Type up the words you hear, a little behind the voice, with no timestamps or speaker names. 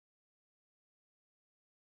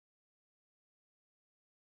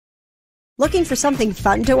Looking for something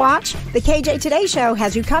fun to watch? The KJ Today Show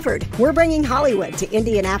has you covered. We're bringing Hollywood to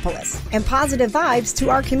Indianapolis and positive vibes to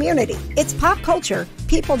our community. It's pop culture,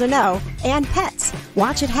 people to know, and pets.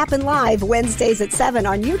 Watch it happen live Wednesdays at 7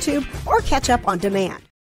 on YouTube or catch up on demand.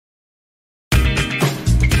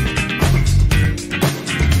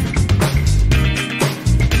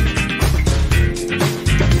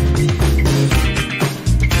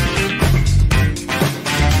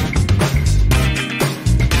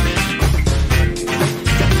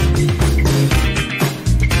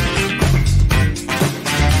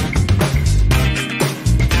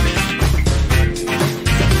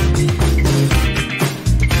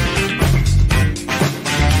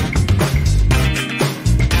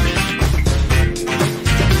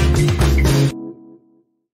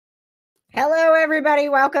 Hello, everybody.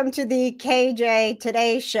 Welcome to the KJ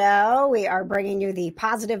Today Show. We are bringing you the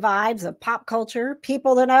positive vibes of pop culture,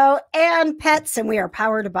 people to know, and pets. And we are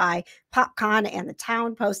powered by PopCon and the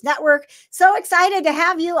Town Post Network. So excited to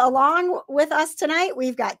have you along with us tonight.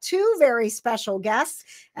 We've got two very special guests.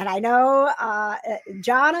 And I know,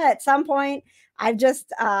 Jonna, at some point, I've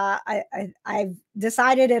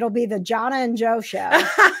decided it'll be the Jonna and Joe show.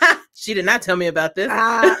 She did not tell me about this.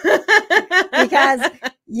 Because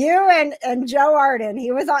you and Joe Arden,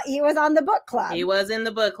 he was on the book club. He was in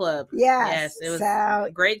the book club. Yes, it was a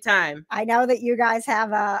great time. I know that you guys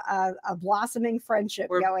have a blossoming friendship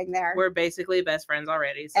going there. We're basically best friends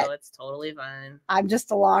already, so it's totally fine. I'm just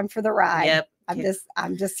along for the ride. Yep.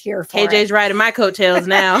 I'm just here for KJ's riding my coattails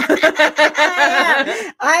now.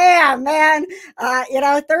 I am, man.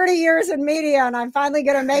 30 years in media, and I'm finally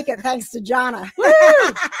going to make it thanks to Jonna.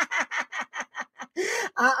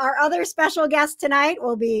 Our other special guest tonight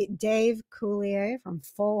will be Dave Coulier from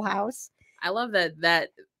Full House. I love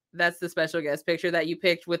that's the special guest picture that you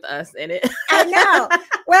picked with us in it. I know.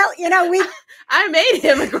 Well, I made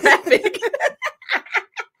him a graphic.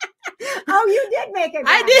 Oh, you did make a graphic.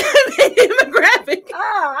 I did make him a graphic.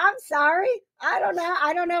 Oh, I'm sorry. I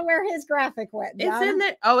don't know where his graphic went. John. It's in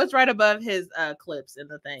there. Oh, it's right above his clips in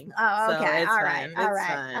the thing. Oh, okay. So it's All fine.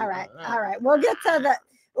 right. We'll get to the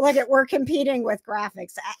we're competing with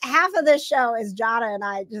graphics. Half of this show is Jonna and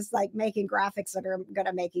I just like making graphics that are going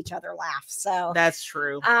to make each other laugh. So that's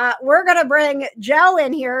true. We're going to bring Joe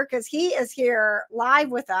in here because he is here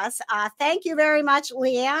live with us. Thank you very much,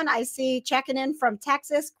 Leanne. I see checking in from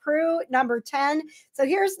Texas, crew number 10. So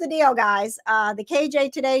here's the deal, guys. The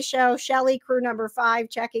KJ Today Show, Shelly, crew number 5,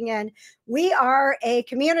 checking in. We are a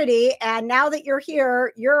community, and now that you're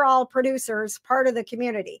here, you're all producers, part of the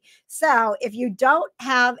community. So if you don't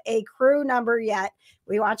have a crew number yet,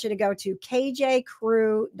 we want you to go to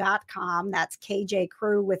kjcrew.com. That's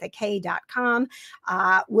kjcrew with a k.com.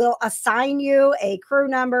 We'll assign you a crew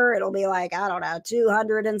number. It'll be like,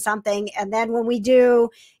 200 and something. And then when we do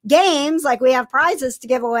games, like we have prizes to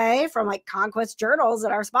give away from like Conquest Journals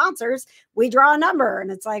and our sponsors, we draw a number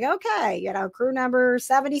and it's like, okay, crew number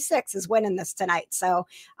 76 is winning this tonight. So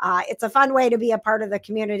it's a fun way to be a part of the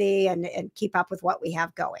community and keep up with what we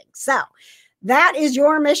have going. So that is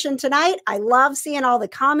your mission tonight. I love seeing all the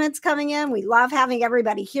comments coming in. We love having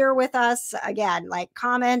everybody here with us. Again, like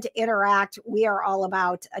comment, interact. We are all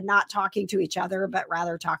about not talking to each other, but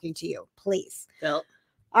rather talking to you. Please. Phil.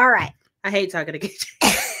 All right. I hate talking to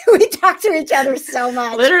KJ. We talk to each other so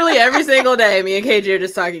much. Literally every single day, me and KJ are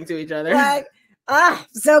just talking to each other. Like, I'm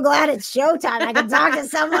so glad it's showtime. I can talk to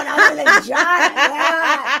someone other than John.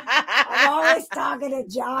 Yeah. I'm always talking to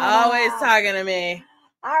John. Always talking to me.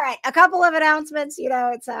 All right, a couple of announcements.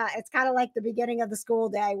 It's kind of like the beginning of the school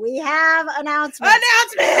day. We have announcements.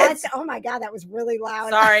 Oh my God, that was really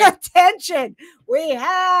loud. Sorry. Attention. We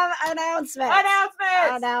have announcements.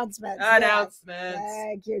 Announcements. Yes.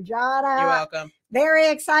 Thank you, Jonna. You're welcome.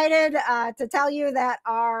 Very excited to tell you that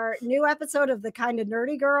our new episode of The Kind of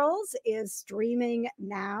Nerdy Girls is streaming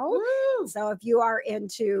now. Woo! So if you are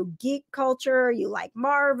into geek culture, you like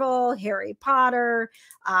Marvel, Harry Potter,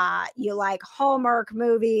 you like Hallmark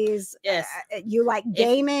movies, yes, you like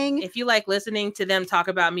gaming. If you like listening to them talk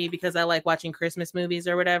about me because I like watching Christmas movies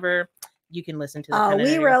or whatever, you can listen to them.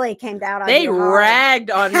 We really came down on They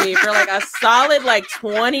ragged on me for like a solid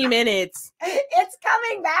 20 minutes. It's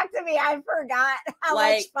coming back to me. I forgot how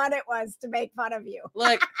much fun it was to make fun of you.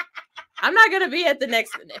 Look, I'm not going to be at the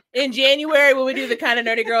next in January when we do The Kind of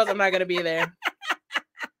Nerdy Girls. I'm not going to be there.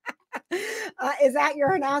 Is that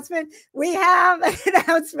your announcement? We have an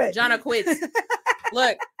announcement. Jonna quits.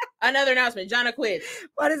 Look, another announcement. Jonna quits.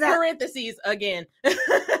 What is that? Parentheses again.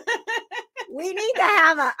 We need to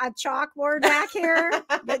have a chalkboard back here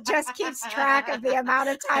that just keeps track of the amount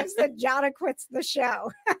of times that Jonna quits the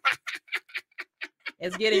show.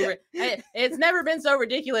 It's getting. It's never been so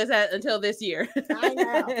ridiculous until this year. I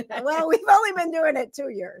know. Well, we've only been doing it 2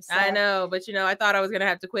 years. So. I know, but I thought I was gonna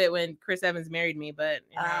have to quit when Chris Evans married me. But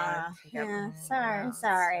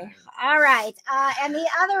sorry. All right. And the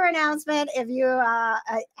other announcement, if you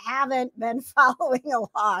haven't been following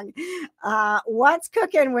along, What's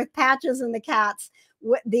Cooking with Patches and the Cats.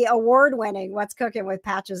 The award-winning What's Cooking with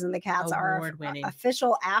Patches and the Cats, our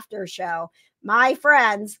official after show. My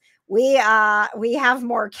friends, we have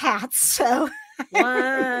more cats, so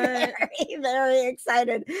very, very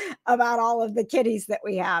excited about all of the kitties that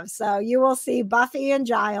we have. So you will see Buffy and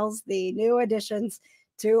Giles, the new additions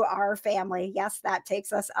to our family. Yes, that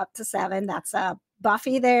takes us up to 7. That's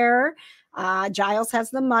Buffy there. Giles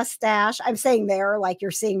has the mustache. I'm saying there like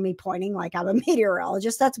you're seeing me pointing like I'm a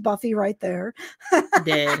meteorologist. That's Buffy right there.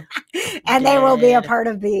 Dead. And they will be a part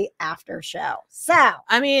of the after show. So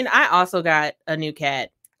I also got a new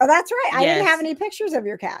cat. Oh, that's right. I didn't have any pictures of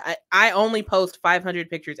your cat. I only post 500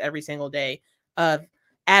 pictures every single day of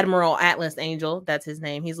Admiral Atlas Angel. That's his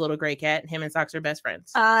name. He's a little gray cat. Him and Socks are best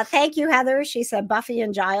friends. Thank you, Heather. She said Buffy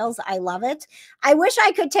and Giles. I love it. I wish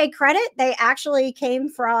I could take credit. They actually came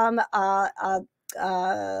from a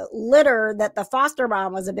litter that the foster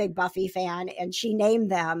mom was a big Buffy fan, and she named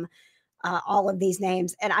them all of these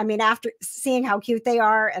names. And I mean, after seeing how cute they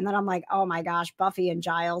are, and then I'm like, oh my gosh, Buffy and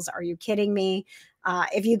Giles, are you kidding me?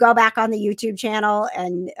 If you go back on the YouTube channel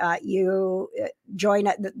and you join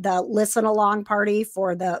the listen along party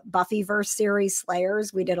for the Buffyverse series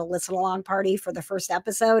Slayers, we did a listen along party for the first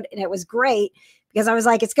episode, and it was great because I was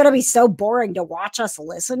like, it's going to be so boring to watch us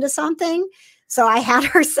listen to something. So I had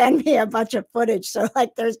her send me a bunch of footage. So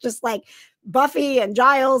like, there's just like Buffy and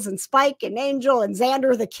Giles and Spike and Angel and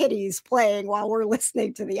Xander the kitties playing while we're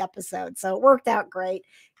listening to the episode. So it worked out great.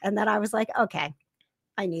 And then I was like, okay,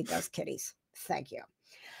 I need those kitties. Thank you.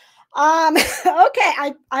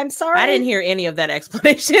 Okay, I'm sorry. I didn't hear any of that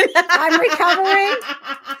explanation. I'm recovering.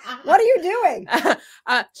 What are you doing?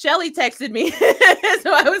 Shelly texted me,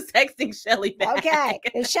 so I was texting Shelly back. Okay,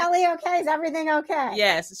 is Shelly okay? Is everything okay?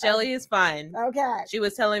 Yes, Shelly is fine. Okay. She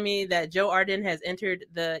was telling me that Joe Arden has entered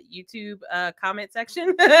the YouTube comment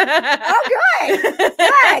section. Oh, good.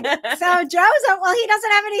 Good. So Joe's well, he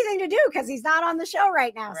doesn't have anything to do because he's not on the show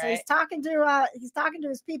right now. Right. So he's talking to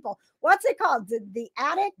his people. What's it called? The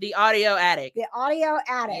Attic? The Audio Attic. The Audio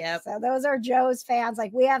Attic. Yep. So those are Joe's fans.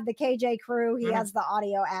 Like we have the KJ crew. He has the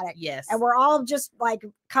Audio Attic. Yes. And we're all just like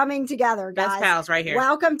coming together, guys. Best pals right here.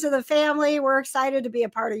 Welcome to the family. We're excited to be a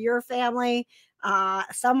part of your family.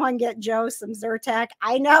 Someone get Joe some Zyrtec.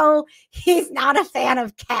 I know he's not a fan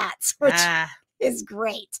of cats, which is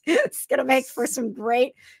great. It's going to make for some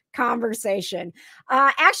great conversation.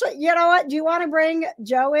 Actually, you know what? Do you want to bring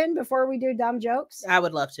Joe in before we do dumb jokes? I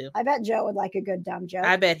would love to. I bet Joe would like a good dumb joke.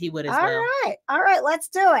 I bet he would as well. All right, let's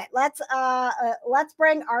do it. Let's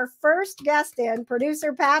bring our first guest in.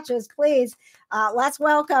 Producer Patches, please. Let's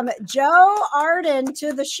welcome Joe Arden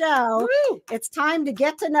to the show. Woo! It's time to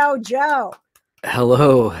get to know Joe.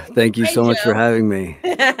 Hello. Thank you so much for having me.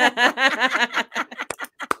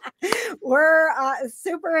 We're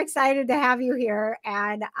super excited to have you here,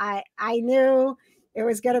 and I knew it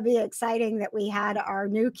was going to be exciting that we had our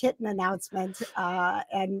new kitten announcement,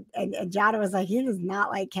 and John was like, he does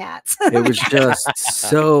not like cats. It was just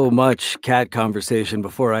so much cat conversation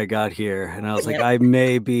before I got here, and I was like, I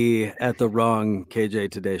may be at the wrong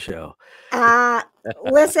KJ Today show.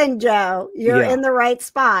 Listen, Joe, you're in the right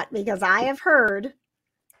spot because I have heard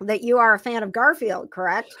that you are a fan of Garfield,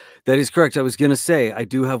 correct? That is correct. I was going to say, I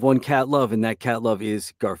do have one cat love, and that cat love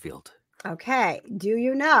is Garfield. Okay. Do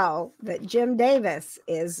you know that Jim Davis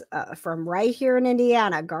is from right here in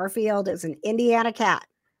Indiana? Garfield is an Indiana cat.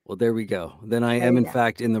 Well, there we go. Then I am, in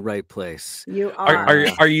fact, in the right place. You are.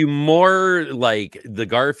 Are you more like the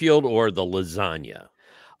Garfield or the lasagna?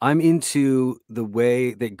 I'm into the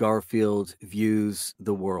way that Garfield views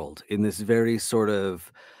the world in this very sort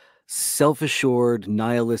of self-assured,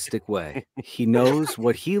 nihilistic way. He knows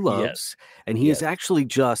what he loves, and he is actually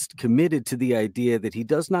just committed to the idea that he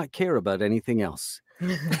does not care about anything else.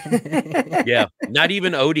 Yeah, not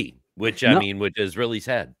even Odie, which which is really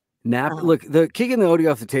sad. Look, the kicking the Odie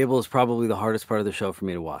off the table is probably the hardest part of the show for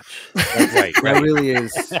me to watch. Right. That really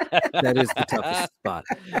is. That is the toughest spot.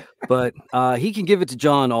 But he can give it to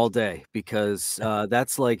John all day because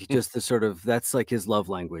that's like just the sort of that's like his love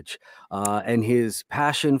language, and his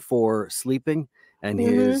passion for sleeping and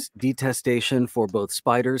his detestation for both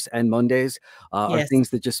spiders and Mondays are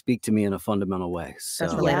things that just speak to me in a fundamental way. So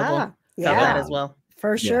that's relatable. Yeah, that as well.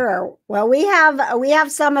 For sure. Well, we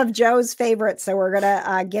have some of Joe's favorites, so we're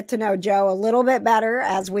gonna get to know Joe a little bit better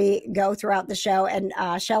as we go throughout the show. And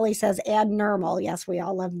Shelly says, "And Normal." Yes, we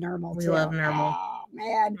all love Normal. We too. love Normal. Oh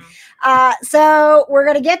man. So we're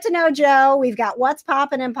gonna get to know Joe. We've got what's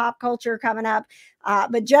popping in pop culture coming up.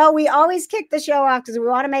 But Joe, we always kick the show off because we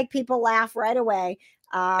want to make people laugh right away.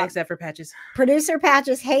 Except for Patches. Producer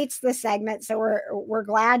Patches hates the segment, so we're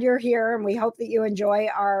glad you're here, and we hope that you enjoy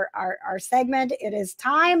our segment. It is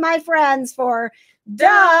time, my friends, for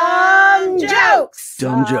dumb jokes.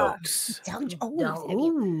 Dumb jokes.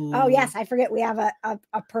 Oh yes, I forget. We have a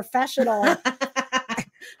professional.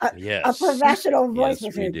 Yes. A professional voice.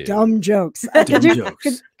 Yes, we do. Dumb jokes. Dumb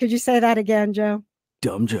jokes. Could you say that again, Joe?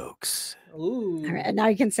 Dumb jokes. Ooh. All right, and now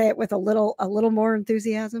you can say it with a little more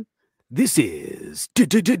enthusiasm. This is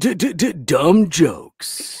dumb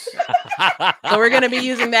jokes. So we're going to be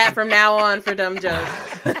using that from now on for dumb jokes.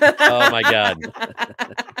 Oh my God.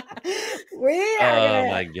 We are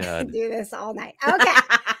my God. do this all night. Okay.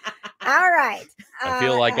 All right. I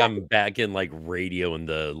feel like I'm back in like radio in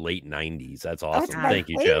the late 90s. That's awesome. my Thank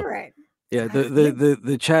you, Joe. favorite. Yeah,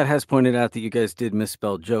 the chat has pointed out that you guys did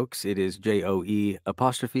misspell jokes. It is JOE_KES.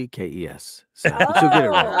 So she'll get it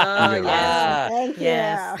right. Oh, You'll get it yeah. right. Thank you.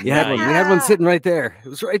 Yes. You had one. You had one sitting right there. It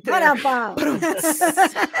was right there. Ba-dum-bum.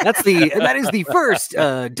 That is the first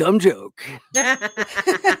dumb joke.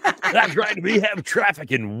 That's right. We have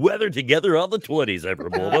traffic and weather together on the 20s,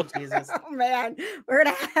 everyone. Jesus. Oh man, we're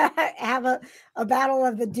gonna have a battle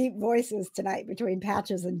of the deep voices tonight between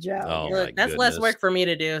Patches and Joe. Oh, Look, my that's less goodness. work for me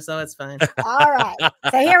to do, so it's fine. All right.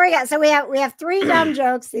 So here we go. So we have 3 dumb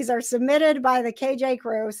jokes. These are submitted by the KJ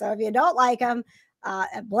crew. So if you don't like them,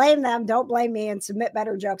 blame them. Don't blame me, and submit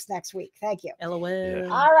better jokes next week. Thank you.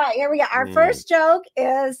 LOL. All right, here we go. Our first joke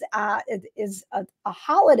is a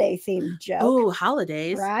holiday themed joke. Oh,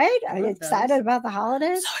 holidays. Right? Are you Love excited those. about the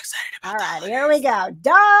holidays? So excited about All the right, here we go.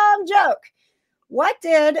 Dumb joke. What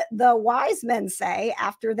did the wise men say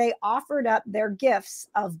after they offered up their gifts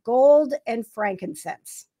of gold and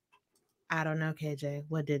frankincense? I don't know, KJ.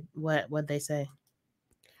 What'd they say?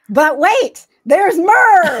 But wait, there's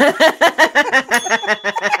myrrh.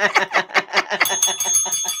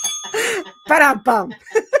 Ba-dum-bum.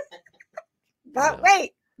 But No.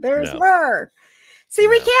 wait, there's No. myrrh. See,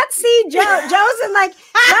 we No. can't see Joe. Joe's in like Joe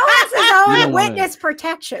has his You own don't wanna- witness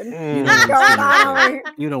protection You Mm. don't going wanna on see over my- here.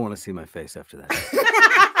 you don't want to see my face after that.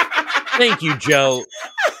 Thank you, Joe.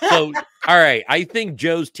 So, all right. I think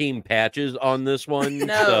Joe's team Patches on this one.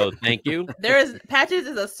 No. So, thank you. Patches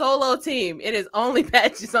is a solo team. It is only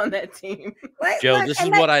Patches on that team. Joe, Look, this is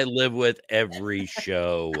and what I live with every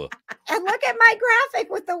show. And look at my graphic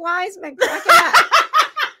with the wise men cracking up.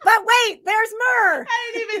 But wait, there's myrrh.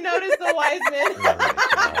 I didn't even notice the wise men.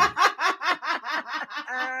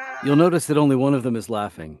 You'll notice that only one of them is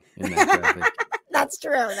laughing in that graphic. That's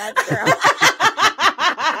true. That's true.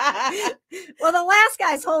 Well, the last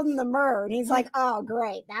guy's holding the myrrh, and he's like, "Oh,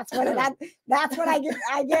 great! That's what I get.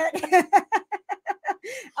 I get."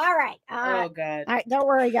 All right. Oh God. All right. Don't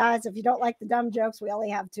worry, guys. If you don't like the dumb jokes, we only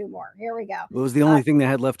have 2 more. Here we go. It was the only thing they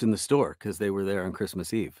had left in the store because they were there on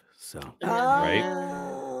Christmas Eve. So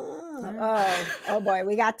Oh boy,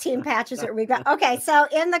 we got team Patches here. We got okay. So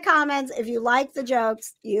in the comments, if you like the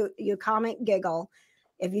jokes, you comment giggle.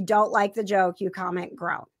 If you don't like the joke, you comment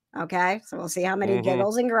groan. Okay, so we'll see how many Mhm.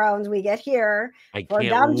 giggles and groans we get here. I For can't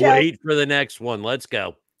dumb joke. wait for the next one. Let's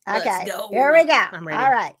go. Let's Okay, go. here we go. I'm ready.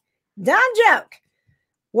 All right, dumb joke.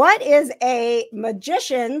 What is a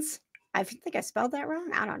magician's? I think I spelled that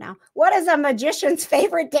wrong. I don't know. What is a magician's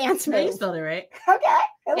favorite dance No, you move? spelled it right. Okay,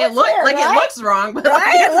 It looks weird, like right? it looks wrong, but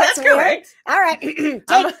Right? It looks that's weird. correct. All right,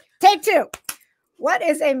 I'm take 2. What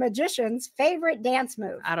is a magician's favorite dance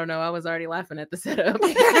move? I don't know. I was already laughing at the setup.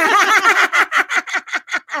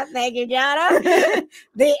 Thank you, Jana.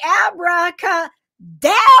 The abracadabra.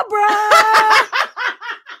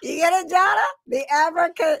 You get it, Jana? The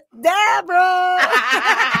abracadabra.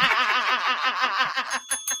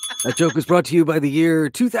 that joke was brought to you by the year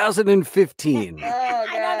 2015. Oh, I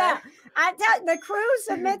don't know. God. I tell the crew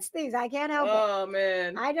submits these. I can't help it. Oh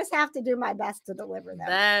man. I just have to do my best to deliver them.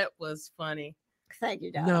 That was funny. Thank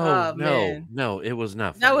you, Jana. Oh, man. No, it was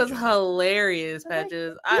not. That funny, was Joe. hilarious,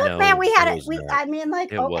 Patches. Look, No, man, we had it it. was We, not. I mean,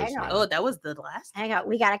 like, It oh, was hang on. not. Oh, that was the last. Hang on.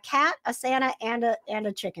 We got a cat, a Santa, and a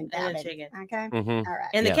chicken. And a dabbing. chicken. Okay. Mhm. All right.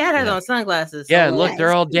 And the Yeah, cat has yeah. on sunglasses. Yeah, so look, nice.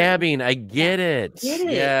 they're all dabbing. I get it. Get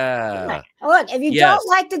it. Yeah. Look, if you Yes, don't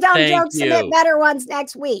like the dumb thank jokes, submit you. better ones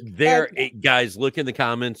next week. There, Thank you. guys, look in the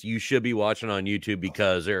comments. You should be watching on YouTube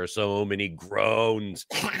because there are so many groans.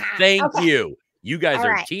 Thank Okay. you. You guys All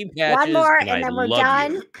are right. team Patches. One more, and and I then we're love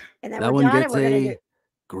done. you. And then That we're one done, and gets we're gonna a do.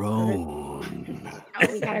 groan.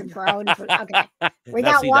 We got a groan. Okay. We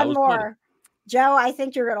Now, got see, that one was more. funny. Joe, I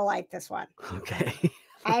think you're going to like this one. Okay.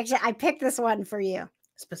 I picked this one for you.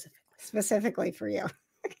 Specifically for you.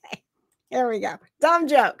 Okay. Here we go. Dumb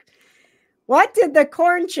joke. What did the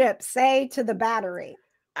corn chip say to the battery?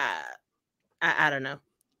 I don't know.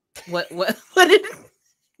 What did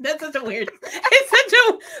that's such a weird. It's such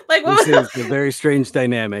a like. What This is a very strange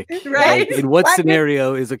dynamic. Right? Like, in what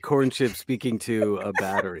scenario is a corn chip speaking to a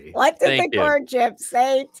battery? What did Thank the you. corn chip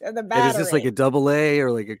say to the battery? And is this like a double A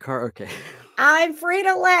or like a car? Okay. I'm free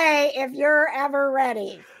to lay if you're ever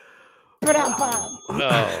ready.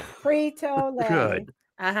 No. Free to lay. Good.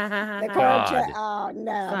 The corn chip. God. Oh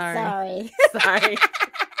no! Sorry. Sorry. Sorry.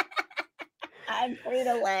 I'm free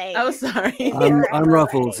to lay. Oh, sorry. I'm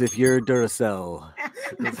Ruffles if you're Duracell.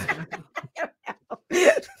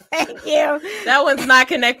 Thank you. That one's not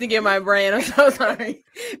connecting in my brain. I'm so sorry.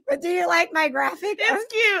 But do you like my graphic? It's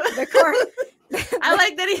cute. The corn. I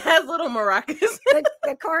like that he has little maracas.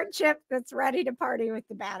 The corn chip that's ready to party with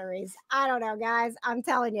the batteries. I don't know, guys. I'm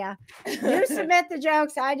telling you. You submit the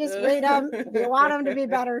jokes. I just read them. If you want them to be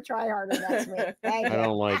better, try harder next week. Thank I you.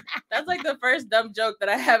 don't like. That's like the first dumb joke that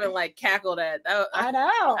I haven't like cackled at. I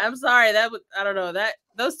know. I'm sorry. That was I don't know that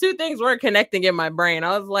those two things weren't connecting in my brain.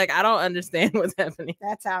 I was like, I don't understand what's happening.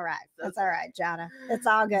 That's all right. That's all right, Jonna. It's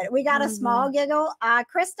all good. We got a small giggle.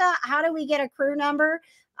 Krista, how do we get a crew number?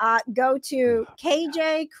 Go to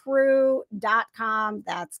kjcrew.com.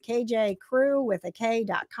 That's kjcrew with a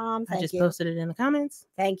k.com. I just posted it in the comments.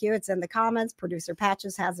 Thank you. It's in the comments. Producer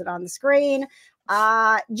Patches has it on the screen.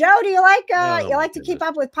 Joe, do you like to keep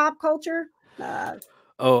up with pop culture?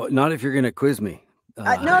 Oh, not if you're going to quiz me. No.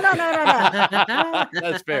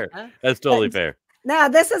 That's fair. That's totally fair. No,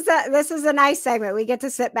 this is a nice segment. We get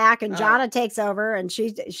to sit back and Jonna takes over and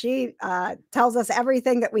she tells us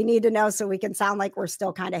everything that we need to know so we can sound like we're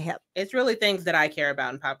still kind of hip. It's really things that I care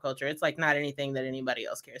about in pop culture. It's like not anything that anybody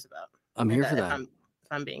else cares about. I'm here for that. If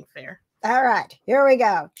I'm being fair. All right, here we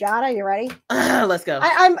go. Jonna, you ready? Let's go.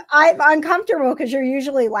 I'm uncomfortable because you're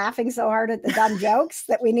usually laughing so hard at the dumb jokes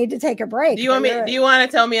that we need to take a break. Do you want to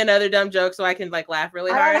tell me another dumb joke so I can like laugh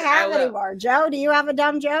really hard? I don't have any more. Joe, do you have a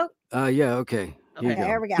dumb joke? Yeah, okay.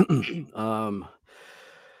 Here we go.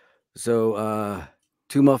 So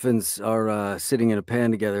two muffins are sitting in a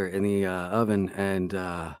pan together in the oven, and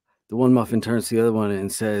the one muffin turns to the other one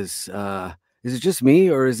and says, "Is it just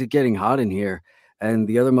me, or is it getting hot in here?" And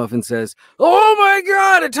the other muffin says, "Oh my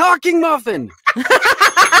God, a talking muffin!"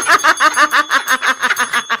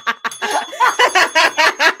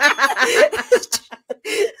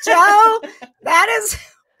 Joe, that is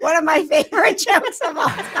one of my favorite jokes of all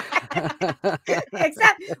time.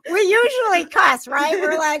 Except we usually cuss, right?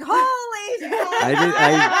 We're like, holy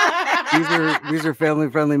These are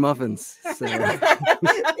family-friendly muffins. So. These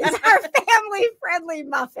are family-friendly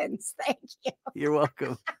muffins. Thank you. You're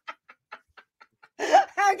welcome.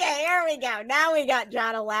 Okay, here we go. Now we got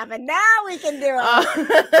Jonna laughing. Now we can do our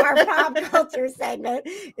pop culture segment.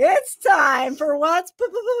 It's time for what's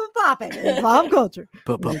popping in pop culture.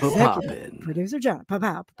 Popping. Producer John.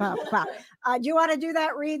 Pop. Do you want to do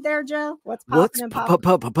that read there, Joe? What's popping in pop?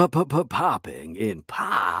 Popping in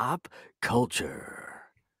pop culture?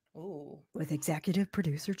 Ooh. With executive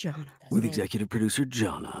producer Jonna. With executive producer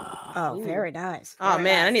Jonna. Oh, very nice. Oh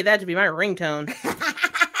man, I need that to be my ringtone.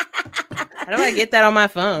 How do I get that on my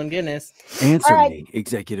phone? Goodness. Answer me,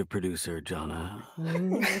 executive producer Jonna.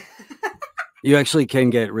 You actually can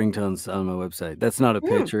get ringtones on my website. That's not a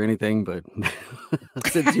pitch or anything, but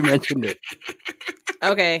since you mentioned it.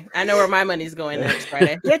 Okay, I know where my money's going next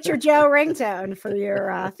Friday. Get your Joe ringtone for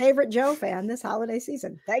your favorite Joe fan this holiday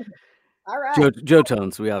season. Thank you. All right. Joe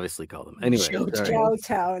tones, we obviously call them. Anyway, Joe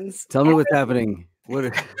tones. Tell me what's happening. What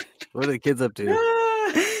are the kids up to?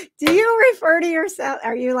 Do you refer to yourself?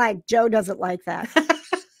 Are you like, Joe doesn't like that?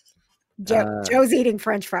 Joe's eating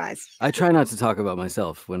French fries. I try not to talk about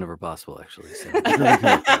myself whenever possible, actually. So. All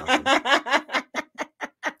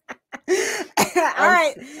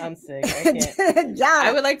right. I'm sick. I can't.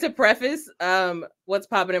 I would like to preface what's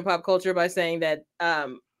popping in pop culture by saying that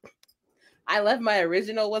I left my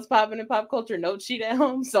original what's popping in pop culture note sheet at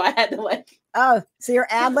home, so I had to like. Oh, so you're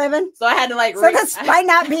ad-libbing? So I had to like. So this might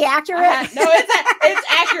not be accurate. No, it's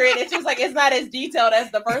accurate. It's just like it's not as detailed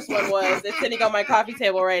as the first one was. It's sitting on my coffee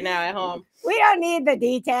table right now at home. We don't need the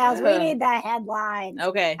details. We need the headlines.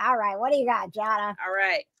 Okay. All right. What do you got, Jonna? All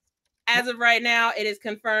right. As of right now, it is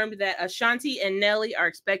confirmed that Ashanti and Nelly are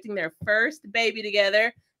expecting their first baby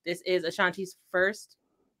together. This is Ashanti's first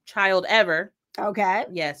child ever. Okay.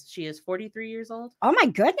 Yes, she is 43 years old. Oh my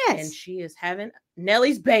goodness. And she is having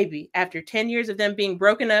Nelly's baby after 10 years of them being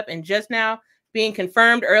broken up and just now being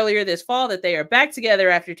confirmed earlier this fall that they are back together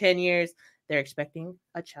after 10 years. They're expecting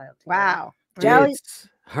a child together. Wow. Joe, It's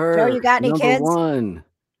her. Joe, you got any number kids? one.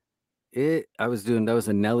 That was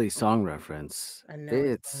a Nelly song reference.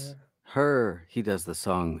 It's her. He does the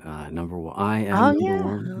song number one. I am number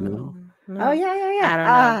one. No. Oh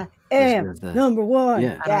yeah. I don't know. Number one.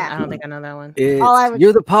 Yeah. I don't think I know that one.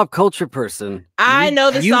 You're the pop culture person. I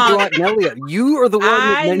know the you song. Brought Nelly up. You are the one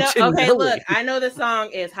that mentioned Okay, Nelly. look. I know the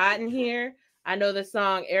song is Hot in Here. I know the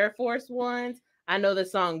song Air Force Ones. I know the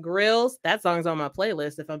song Grills. That song's on my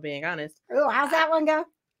playlist, if I'm being honest. Oh, how's that one go?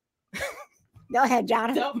 Go ahead,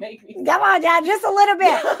 Jonathan. Don't make me. Come on, John, just a little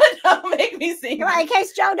bit. Don't make me sing. Come on, in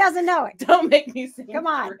case Joe doesn't know it. Don't make me sing. Come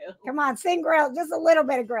on. Grills. Come on, sing Grills. Just a little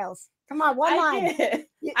bit of Grills. Come on, one line.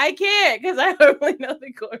 I can't because I only know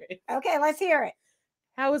the chorus. Okay, let's hear it.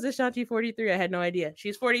 How was Ashanti 43? I had no idea.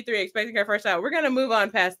 She's 43, expecting her first child. We're gonna move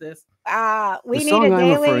on past this. We the need song a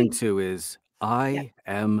daily. I'm referring to is I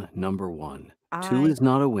am number one. 2 is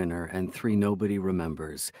not a winner, and 3 nobody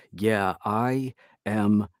remembers. Yeah, I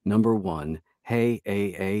am number one. Hey,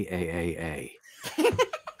 a.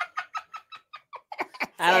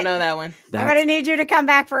 I don't know that one. I'm gonna need you to come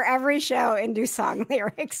back for every show and do song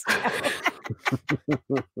lyrics.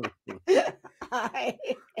 I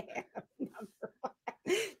am number one.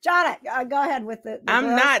 Jonna, go ahead with the I'm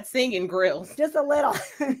Grills. not singing Grills. Just a little.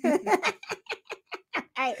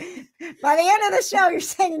 By the end of the show, you're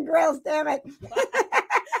singing Grills. Damn it! Why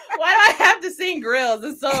do I have to sing Grills?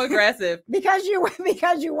 It's so aggressive. because you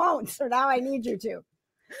won't. So now I need you to.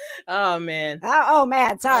 Oh man. Oh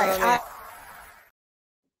man. Sorry. Oh, man.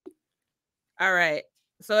 All right.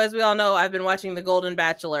 So as we all know, I've been watching The Golden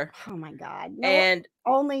Bachelor. Oh my God. No, and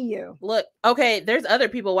only you. Look, okay, there's other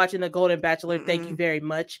people watching The Golden Bachelor. Thank you very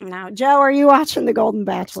much. Now, Joe, are you watching The Golden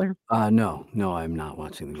Bachelor? No, I'm not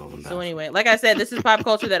watching The Golden Bachelor. So anyway, like I said, this is pop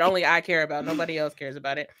culture that only I care about. Nobody else cares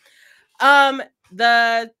about it.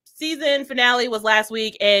 The season finale was last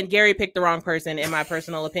week, and Gary picked the wrong person, in my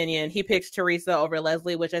personal opinion. He picks Teresa over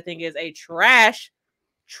Leslie, which I think is a trash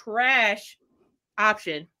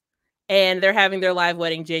option. And they're having their live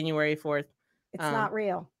wedding January 4th. It's not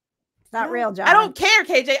real. It's not real, John. I don't care,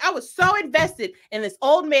 KJ. I was so invested in this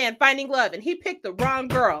old man finding love, and he picked the wrong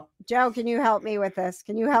girl. Joe, can you help me with this?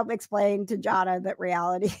 Can you help explain to Jonna that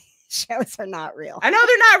reality shows are not real? I know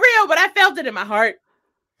they're not real, but I felt it in my heart.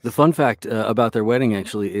 The fun fact about their wedding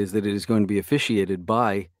actually is that it is going to be officiated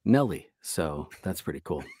by Nelly. So that's pretty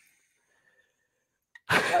cool.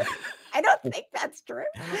 I don't think that's true.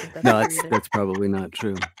 No, that's probably not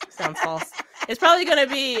true. Sounds false. It's probably going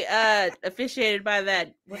to be officiated by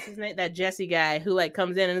that, what's his name? That Jesse guy who like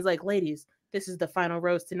comes in and is like, ladies, this is the final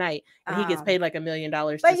rose tonight. And he gets paid like $1 million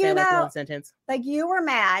to say like one sentence. Like you were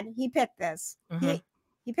mad. He picked this. Mm-hmm.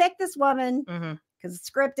 He picked this woman because it's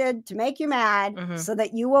scripted to make you mad so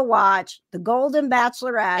that you will watch The Golden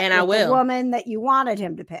Bachelorette and I will. The woman that you wanted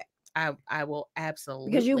him to pick. I will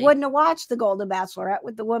absolutely. Because you wouldn't have watched The Golden Bachelorette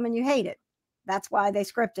with the woman you hated. That's why they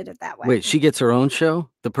scripted it that way. Wait, she gets her own show?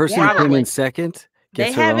 The person who came in second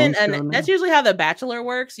gets her own show? That's usually how The Bachelor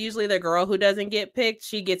works. Usually the girl who doesn't get picked,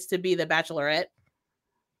 she gets to be the Bachelorette.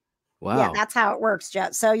 Wow. Yeah, that's how it works,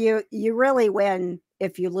 Jeff. So you really win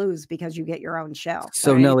if you lose because you get your own show.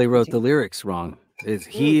 So right? Nelly wrote the lyrics wrong.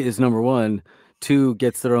 He is number one. 2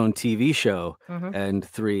 gets their own TV show, and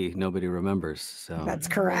 3 nobody remembers. So that's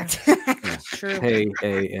correct. That's true. Hey.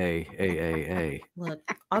 Look,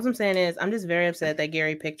 all I'm saying is I'm just very upset that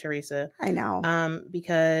Gary picked Teresa. I know.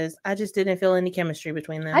 Because I just didn't feel any chemistry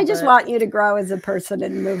between them. I just want you to grow as a person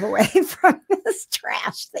and move away from this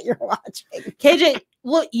trash that you're watching. KJ,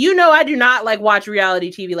 look, you know I do not like watch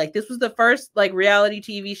reality TV. Like this was the first like reality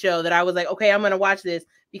TV show that I was like, okay, I'm gonna watch this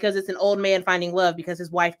because it's an old man finding love because his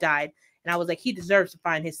wife died. And I was like, he deserves to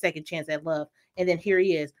find his second chance at love. And then here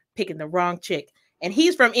he is picking the wrong chick. And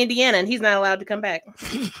he's from Indiana and he's not allowed to come back.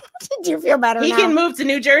 Do you feel better now? He can move to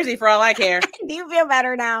New Jersey for all I care. Do you feel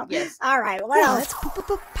better now? Yes. All right. Well, let's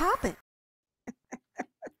pop it.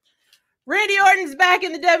 Randy Orton's back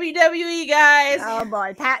in the WWE, guys. Oh,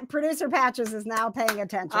 boy. Producer Patches is now paying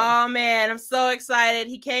attention. Oh, man. I'm so excited.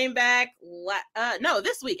 He came back.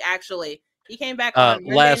 This week, actually. He came back on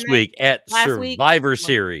last week at Survivor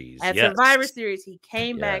Series. At Survivor Series, he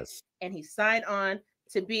came back and he signed on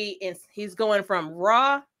to be in. He's going from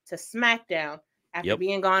Raw to SmackDown after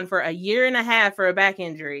being gone for 1.5 years for a back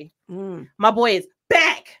injury. My boy is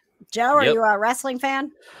back. Joe, are you a wrestling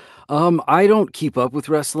fan? I don't keep up with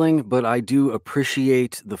wrestling, but I do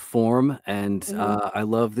appreciate the form, and I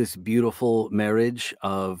love this beautiful marriage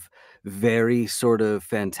of very sort of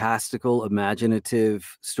fantastical,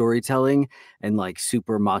 imaginative storytelling and like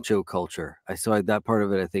super macho culture. That part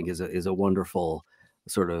of it, I think, is a wonderful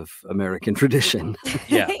sort of American tradition.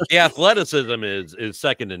 Yeah, the athleticism is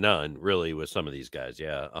second to none, really, with some of these guys.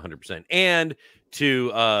 Yeah, 100%. And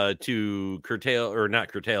to curtail or not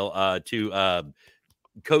curtail, to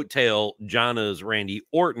coattail Jana's Randy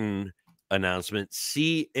Orton announcement,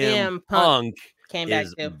 CM Punk came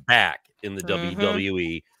is back in the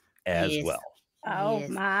WWE as well. Oh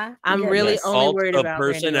my! I'm really only worried about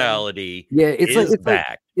personality. Yeah, it's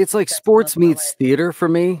back. It's like sports meets theater for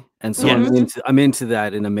me, and so I'm into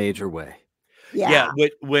that in a major way. Yeah.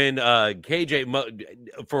 When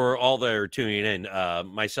KJ, for all that are tuning in,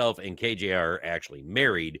 myself and KJ are actually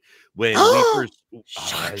married. When we first,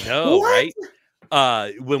 I know, what? right?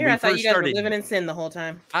 When Here, we I thought first you guys started were living in sin the whole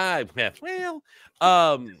time.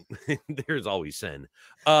 There's always sin.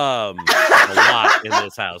 A lot in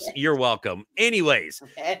this house. You're welcome. Anyways,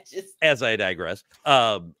 as I digress,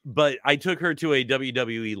 but I took her to a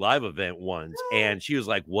WWE live event once, and she was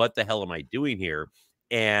like, "What the hell am I doing here?"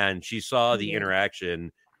 And she saw the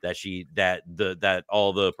interaction that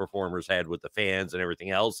all the performers had with the fans and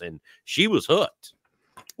everything else, and she was hooked.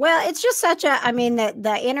 Well, it's just such a, I mean,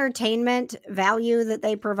 the entertainment value that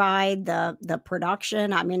they provide, the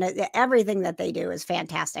production, I mean, everything that they do is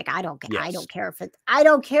fantastic. I don't care if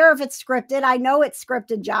it's scripted. I know it's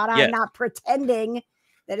scripted, Jana. Yes. I'm not pretending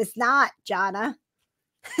that it's not, Jana.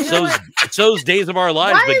 So's Days of Our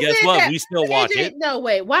Lives, but guess what? We still watch it. No,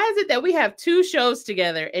 wait. Why is it that we have 2 shows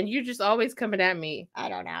together and you're just always coming at me? I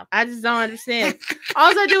don't know. I just don't understand.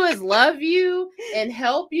 All I do is love you and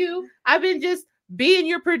help you. I've been just being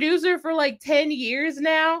your producer for like 10 years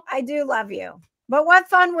now. I do love you. But what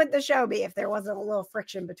fun would the show be if there wasn't a little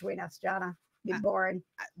friction between us, Jana? It'd be boring.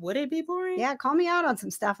 Would it be boring? Yeah, call me out on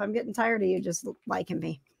some stuff. I'm getting tired of you just liking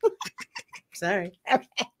me. Sorry. Okay.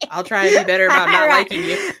 I'll try and be better about not liking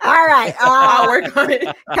you. All right. I'll work on it.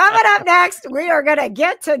 Coming up next, we are going to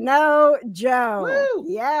get to know Joe. Woo!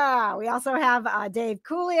 Yeah. We also have Dave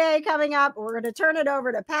Coulier coming up. We're going to turn it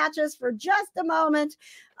over to Patches for just a moment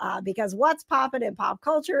because What's Poppin' in Pop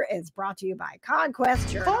Culture is brought to you by Conquest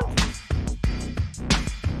Journal.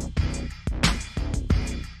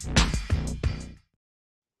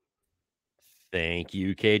 Thank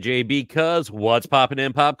you, KJ, because What's Poppin'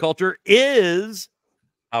 in Pop Culture is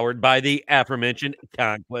powered by the aforementioned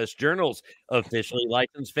Conquest Journals, officially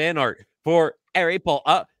licensed fan art for Harry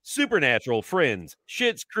Potter, Supernatural, Friends,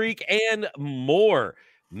 Schitt's Creek, and more.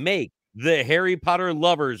 Make the Harry Potter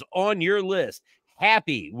lovers on your list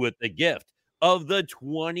happy with the gift of the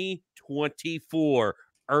 2024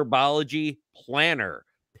 Herbology Planner,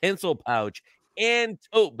 pencil pouch, and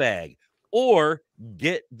tote bag. Or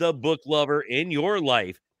get the book lover in your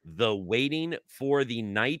life the Waiting for the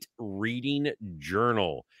Night Reading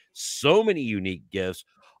Journal. So many unique gifts,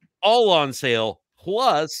 all on sale,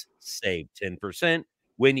 plus save 10%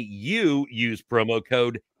 when you use promo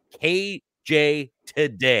code KJ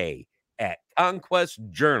today at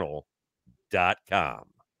conquestjournal.com.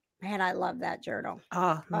 Man, I love that journal.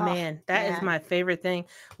 Oh man, that is my favorite thing.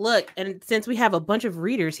 Look, and since we have a bunch of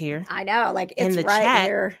readers here, I know, like it's in the right chat,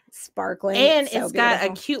 here, sparkling, and it's so got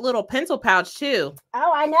a cute little pencil pouch too.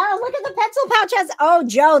 Oh, I know. Look at the pencil pouch has. Oh,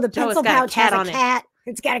 Joe, the pencil pouch has a cat.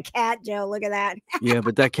 It's got a cat, Joe. Look at that. Yeah,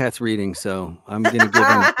 but that cat's reading, so I'm gonna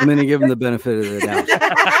give him the benefit of the doubt.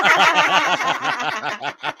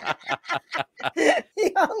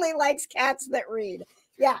 He only likes cats that read.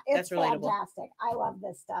 Yeah, it's fantastic. I love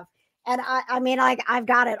this stuff, and I mean, like I've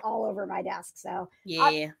got it all over my desk. So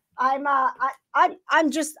yeah, I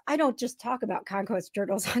don't just talk about Conquest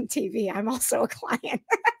Journals on TV. I'm also a client.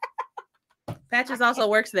 Patches also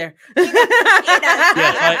works there.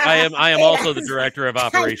 Yes, I am also the director of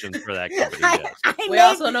operations for that company. Yes. We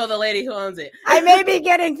also know the lady who owns it. I may be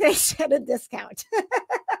getting things at a discount.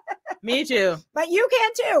 Me too. But you can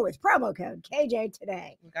too with promo code KJ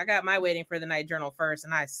today. I got my Waiting for the Night journal first,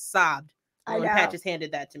 and I sobbed when Patches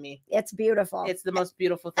handed that to me. It's beautiful. It's the most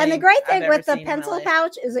beautiful thing. And the great thing with the pencil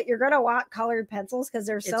pouch is that you're going to want colored pencils because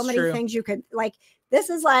there's so many things you could like. This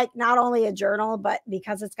is like not only a journal, but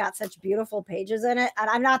because it's got such beautiful pages in it. And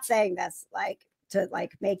I'm not saying this like to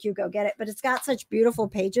like make you go get it, but it's got such beautiful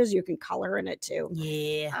pages. You can color in it too.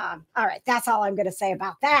 Yeah. All right. That's all I'm going to say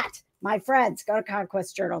about that. My friends, go to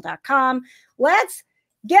conquestjournal.com. Let's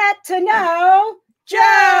get to know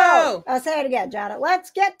Joe. I'll say it again, Jana. Let's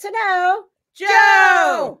get to know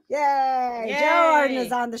Joe! Yay! Yay! Joe Arden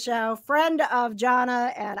is on the show, friend of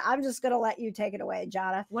Jonna, and I'm just going to let you take it away,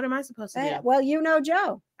 Jonna. What am I supposed to do? Well, you know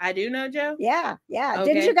Joe. I do know Joe? Yeah. Okay.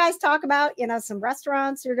 Didn't you guys talk about, some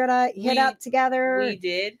restaurants you're going to hit up together? We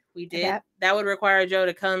did. Okay. That would require Joe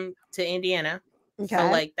to come to Indiana. Okay.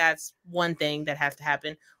 So, that's one thing that has to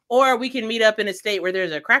happen. Or we can meet up in a state where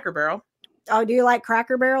there's a Cracker Barrel. Oh, do you like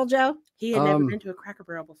Cracker Barrel, Joe? He had never been to a Cracker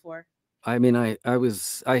Barrel before. I mean, that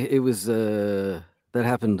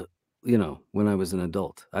happened, when I was an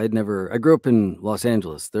adult. I grew up in Los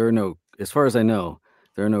Angeles. As far as I know,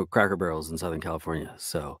 there are no Cracker Barrels in Southern California.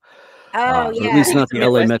 So, at least not the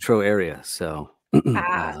LA metro area. So,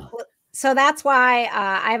 so that's why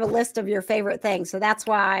I have a list of your favorite things. So that's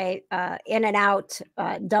why In-N-Out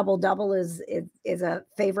Double is a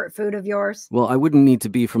favorite food of yours. Well, I wouldn't need to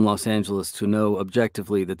be from Los Angeles to know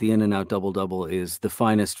objectively that the In-N-Out Double is the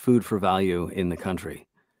finest food for value in the country.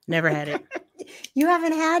 Never had it. You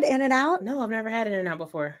haven't had In-N-Out? No, I've never had In-N-Out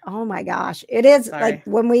before. Oh my gosh. It is. Sorry. Like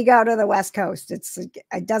when we go to the West Coast, it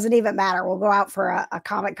doesn't even matter. We'll go out for a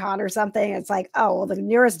Comic-Con or something. It's like, oh, well, the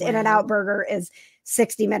nearest In-N-Out burger is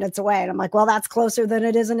 60 minutes away. And I'm like, well, that's closer than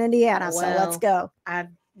it is in Indiana. So let's go. I've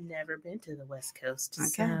never been to the West Coast.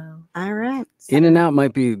 Okay. So. All right. In-N-Out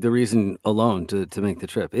might be the reason alone to make the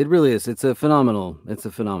trip. It really is. It's a phenomenal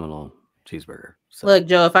cheeseburger. So. Look,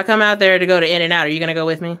 Joe, if I come out there to go to In-N-Out, are you going to go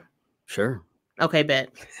with me? Sure. Okay, bet.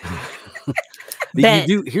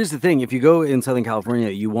 Here's the thing. If you go in Southern California,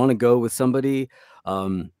 you want to go with somebody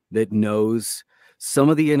that knows. Some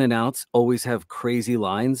of the In-N-Outs always have crazy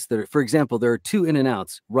lines. For example, there are 2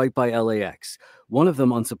 In-N-Outs right by LAX. One of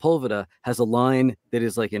them on Sepulveda has a line that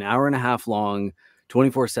is like an hour and a half long,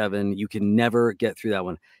 24/7. You can never get through that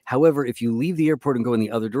one. However, if you leave the airport and go in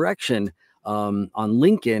the other direction, on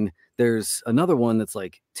Lincoln, there's another one that's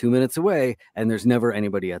like 2 minutes away, and there's never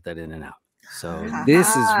anybody at that In-N-Out. So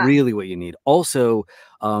this is really what you need. Also,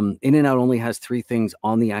 In-N-Out only has 3 things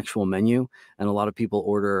on the actual menu, and a lot of people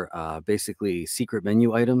order basically secret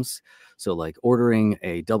menu items. So like ordering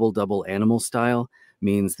a double animal style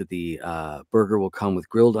means that the burger will come with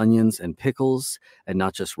grilled onions and pickles and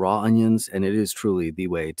not just raw onions. And it is truly the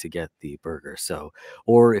way to get the burger. So,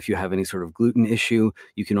 or if you have any sort of gluten issue,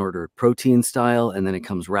 you can order protein style, and then it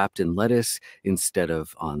comes wrapped in lettuce instead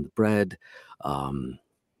of on the bread.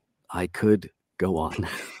 I could go on.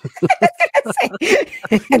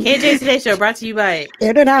 KJ's Today Show brought to you by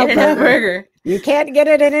In-N-Out Burger. You can't get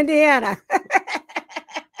it in Indiana.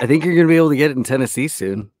 I think you're going to be able to get it in Tennessee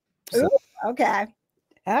soon. So. Ooh, okay.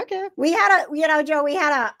 We had Joe, we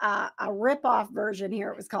had a rip-off version here.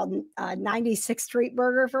 It was called 96th Street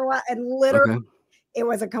Burger for a while. And literally it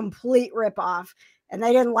was a complete rip-off. And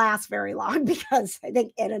they didn't last very long because I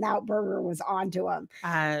think In-N-Out Burger was onto them.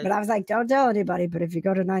 But I was like, don't tell anybody. But if you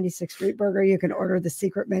go to 96th Street Burger, you can order the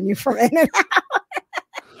secret menu from In-N-Out.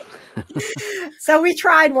 So we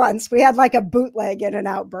tried once. We had like a bootleg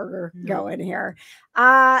In-N-Out Burger going here.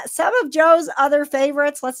 Some of Joe's other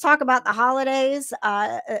favorites. Let's talk about the holidays.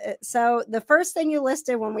 So the first thing you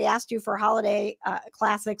listed when we asked you for holiday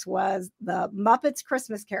classics was the Muppets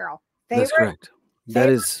Christmas Carol. Favorite? That's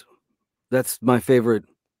correct. That's my favorite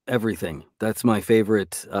everything. That's my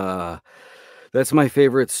favorite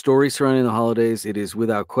story surrounding the holidays. It is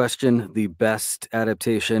without question the best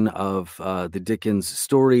adaptation of the Dickens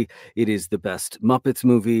story. It is the best Muppets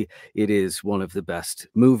movie. It is one of the best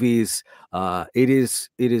movies. It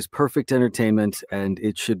is perfect entertainment, and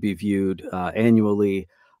it should be viewed annually.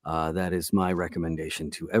 That is my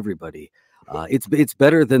recommendation to everybody. It's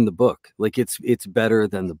better than the book. Like it's better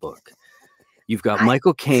than the book. You've got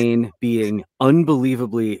Michael Caine being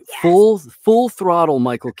unbelievably full throttle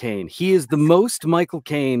Michael Caine. He is the most Michael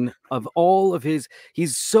Caine of all of his.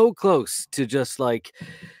 He's so close to just like,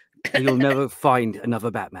 you'll never find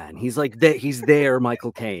another Batman. He's like that. He's there,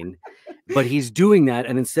 Michael Caine, but he's doing that.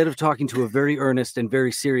 And instead of talking to a very earnest and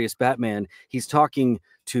very serious Batman, he's talking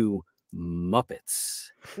to Muppets.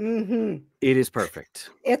 Mm-hmm. It is perfect.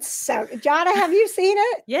 It's so. Jonna, have you seen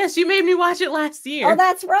it? Yes, you made me watch it last year. Oh,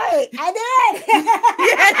 that's right. I did.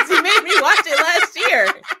 Yes, you made me watch it last year.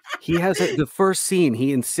 He has the first scene.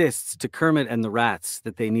 He insists to Kermit and the rats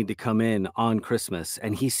that they need to come in on Christmas,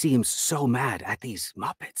 and he seems so mad at these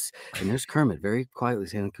Muppets. And there's Kermit very quietly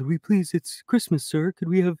saying, "Could we please? It's Christmas, sir. Could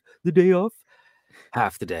we have the day off?"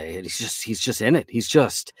 Half the day, and he's just in it. He's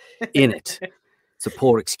just in it. It's a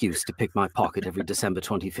poor excuse to pick my pocket every December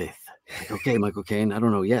 25th. Like, okay, Michael Caine, I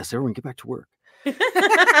don't know. Yes, everyone get back to work. It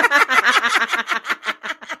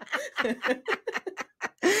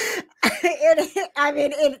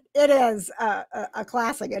is a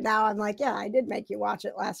classic. And now I'm like, yeah, I did make you watch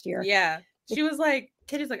it last year. Yeah. She was like,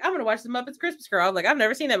 Kitty's like, I'm gonna watch the Muppets Christmas Carol. I was like, I've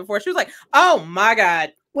never seen that before. She was like, oh my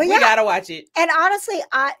God, we gotta watch it. And honestly,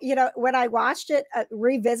 when I watched it,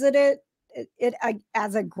 revisited it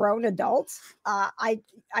as a grown adult, I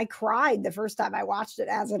cried the first time I watched it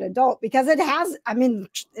as an adult because it has, I mean,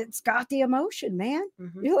 it's got the emotion, man.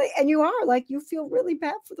 Really, and you are like, you feel really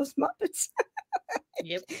bad for those Muppets.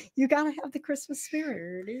 Yep. You gotta have the Christmas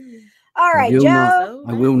spirit. All right, Joe.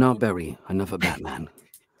 I will not bury another Batman.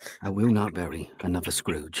 I will not bury another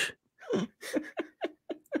Scrooge.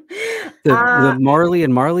 The Marley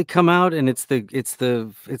and Marley come out, and it's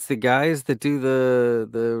the guys that do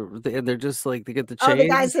the they're just like, they get the chains, the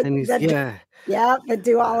guys that, and that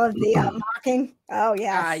do all of the mocking. Oh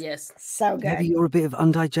yeah, yes, so good. Maybe you're a bit of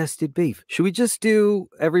undigested beef. Should we just do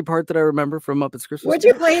every part that I remember from Muppets Christmas? Would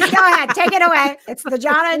you please go ahead, take it away? It's the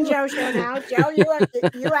Jonna and Joe show now. Joe, you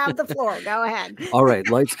have the floor. Go ahead. All right,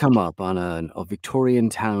 lights come up on a Victorian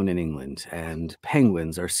town in England, and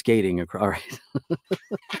penguins are skating across. All right.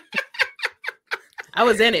 I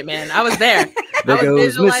was in it, man. I was there. There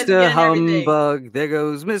goes Mr. Humbug. There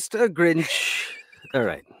goes Mr. Grinch. All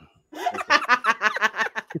right.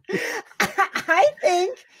 I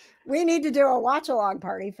think we need to do a watch along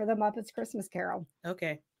party for the Muppets Christmas Carol.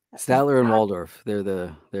 Okay. Statler and Waldorf. They're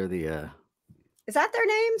the. Is that their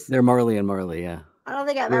names? They're Marley and Marley. Yeah. I don't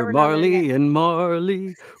think I've ever. Marley and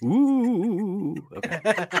Marley. Ooh. Okay.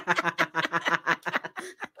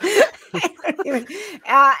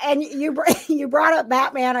 And you brought up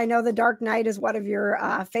Batman. I know The Dark Knight is one of your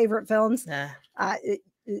favorite films.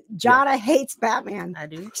 Jonna hates Batman. I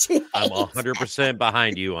do. I'm 100%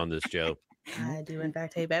 behind you on this, Joe. I do, in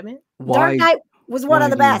fact, hate Batman. Dark Knight was one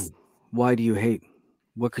of the best. Why do you hate?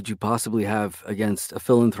 What could you possibly have against a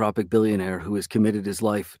philanthropic billionaire who has committed his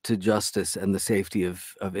life to justice and the safety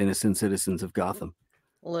of innocent citizens of Gotham?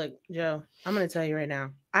 Look, Joe, I'm going to tell you right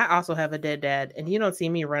now. I also have a dead dad, and you don't see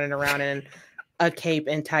me running around in a cape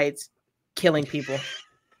and tights killing people.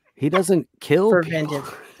 He doesn't kill for people. vengeance.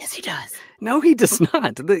 Yes, he does. No, he does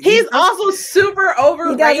not. He's also super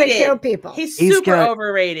overrated. He doesn't kill people. He's super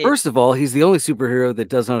overrated. First of all, he's the only superhero that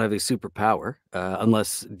does not have a superpower,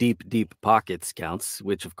 unless deep pockets counts,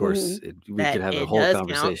 which of course we could have a whole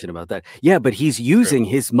conversation about that. Yeah, but he's using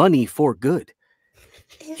his money for good.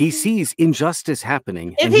 He sees injustice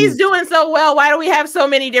happening. If he's doing so well, why do we have so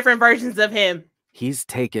many different versions of him? He's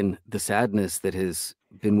taken the sadness that has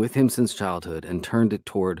been with him since childhood and turned it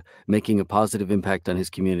toward making a positive impact on his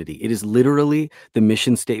community. It is literally the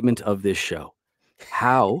mission statement of this show.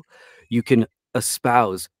 How you can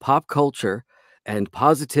espouse pop culture and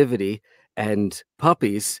positivity and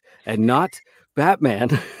puppies and not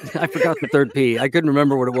Batman. I forgot the third P. I couldn't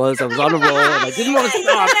remember what it was. I was on a roll and I didn't want to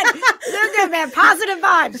stop. You're good, man. Positive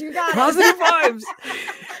vibes. You got positive vibes.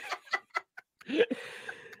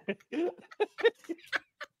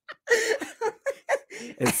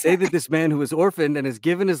 And say that this man who is orphaned and has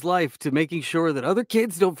given his life to making sure that other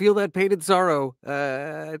kids don't feel that pain and sorrow.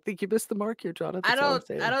 I think you missed the mark here, Jonathan. I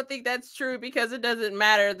don't think that's true because it doesn't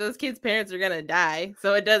matter. Those kids' parents are gonna die,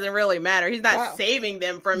 so it doesn't really matter. He's not saving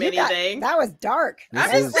them from anything. That was dark. I'm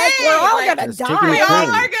just saying, we're all gonna die. We all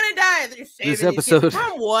are gonna die. This episode,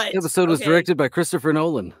 from what? Episode was directed by Christopher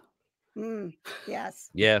Nolan. Yes.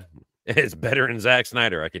 Yeah. It's better than Zack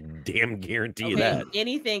Snyder. I can damn guarantee you that.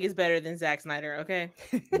 Anything is better than Zack Snyder, okay?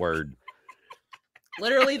 Word.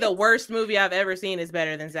 Literally the worst movie I've ever seen is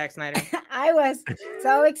better than Zack Snyder. I was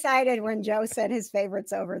so excited when Joe sent his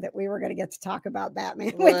favorites over that we were going to get to talk about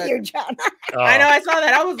Batman with you, John. I know, I saw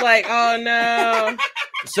that. I was like, oh no.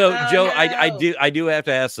 So Joe, no. I do have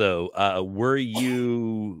to ask though, were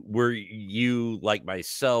you like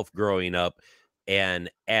myself growing up an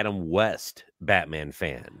Adam West Batman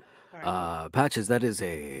fan? Patches, that is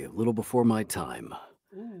a little before my time.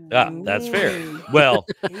 That's fair. Well,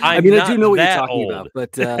 I do know what you're talking about,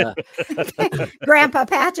 but Grandpa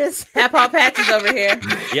Patches. Papa Patches over here.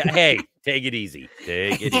 Yeah, hey, take it easy.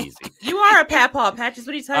 Take it easy. You are a Papa Patches.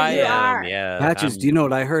 What are you talking about? Yeah. Patches, do you know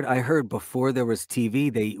what I heard? I heard before there was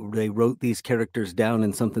TV, they wrote these characters down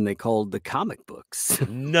in something they called the comic books.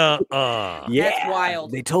 Nuh-uh. Yeah. That's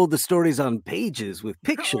wild. They told the stories on pages with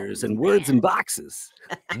pictures and words and boxes.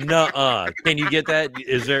 Nuh-uh. Can you get that?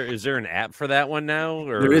 Is there an app for that one now?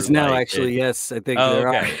 Or there is now, actually. Yes, I think there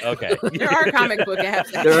are. Okay. There are comic book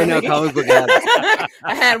apps. There are now comic book apps.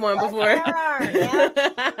 I had one before. There are,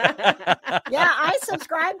 yeah, I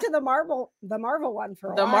subscribed to the Marvel one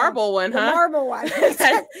for a while. Marvel one, huh? The Marvel one.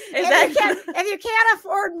 If you can't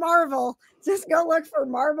afford Marvel, just go look for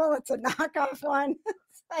Marvel. It's a knockoff one.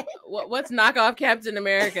 What's knockoff Captain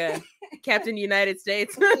America? Captain United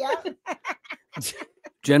States. Yeah.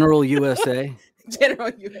 General USA.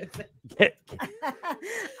 General USA.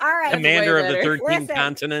 All right. Commander of the better. 13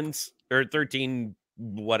 continents or 13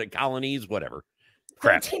 colonies, whatever.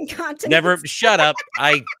 Crap. 13 continents. Never. Shut up.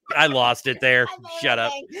 I lost it there. Shut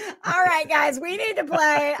up. All right, guys, we need to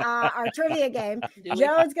play our trivia game.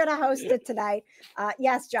 Joe's going to host it tonight.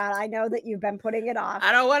 Yes, John, I know that you've been putting it off.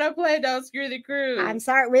 I don't want to play Don't Screw the Crew. I'm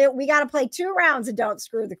sorry. We got to play 2 rounds of Don't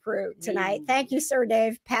Screw the Crew tonight. Thank you, Sir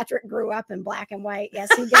Dave. Patrick grew up in black and white. Yes,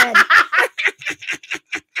 he did.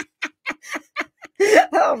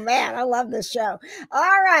 Oh, man, I love this show.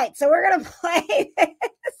 All right, so we're going to play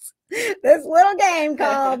this little game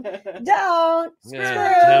called Don't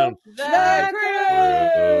Screw the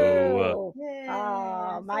Crew.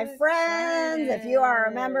 Oh, my friends, if you are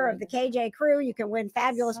a member of the KJ Crew, you can win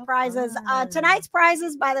fabulous prizes. Tonight's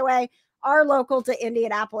prizes, by the way, are local to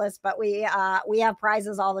Indianapolis, but we have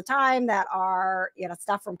prizes all the time that are,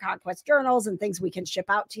 stuff from Conquest Journals and things we can ship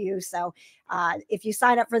out to you. So if you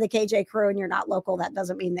sign up for the KJ Crew and you're not local, that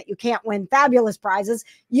doesn't mean that you can't win fabulous prizes.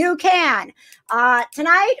 You can.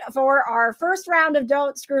 Tonight, for our first round of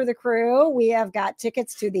Don't Screw the Crew, we have got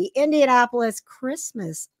tickets to the Indianapolis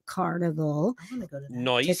Christmas Carnival.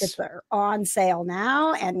 Nice. Tickets are on sale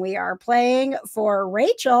now, and we are playing for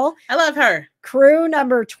Rachel. I love her. Crew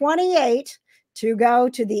number 28 to go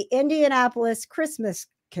to the Indianapolis Christmas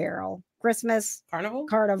Carnival.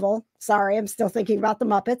 Sorry, I'm still thinking about the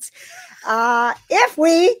Muppets. If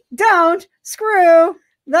we don't screw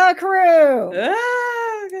the crew.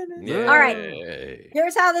 Oh, goodness. All right.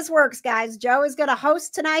 Here's how this works, guys. Joe is going to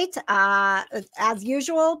host tonight. As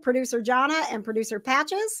usual, producer Jonna and producer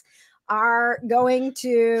Patches are going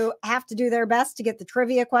to have to do their best to get the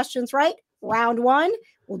trivia questions right. Round 1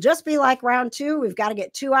 will just be like round 2. We've got to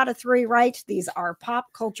get 2 out of 3 right. These are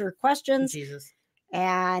pop culture questions. Jesus.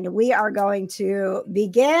 And we are going to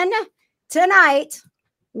begin tonight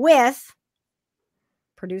with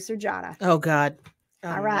producer Jonna. Oh, God. Oh,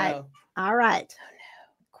 All right. No. All right. Oh, no.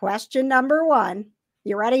 Question number 1.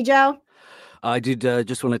 You ready, Joe? I did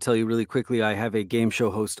just want to tell you really quickly, I have a game show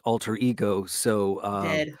host alter ego.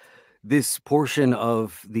 So this portion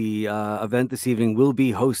of the event this evening will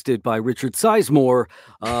be hosted by Richard Sizemore.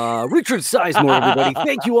 Richard Sizemore, everybody.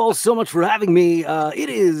 Thank you all so much for having me. It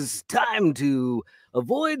is time to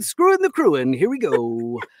avoid screwing the crew, and here we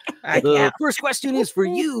go. The first question is for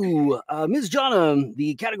you, Ms. Jonna.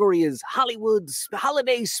 The category is Hollywood's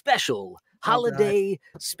Holiday Special. Holiday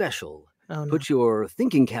Special. Oh, no. Put your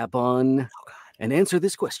thinking cap on and answer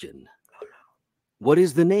this question. What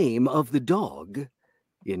is the name of the dog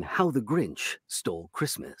in How the Grinch Stole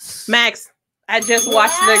Christmas? Max, I just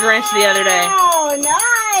watched The Grinch the other day.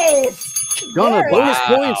 Oh, nice. Donna, bonus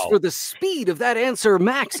points for the speed of that answer.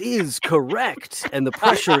 Max is correct, and the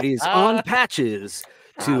pressure is on Patches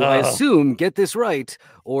to, I assume, get this right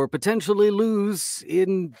or potentially lose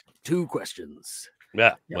in 2 questions.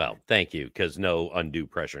 Yeah, well, thank you, because no undue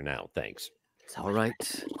pressure now. Thanks. All right.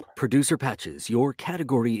 Producer Patches, your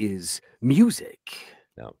category is music.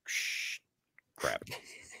 No, crap.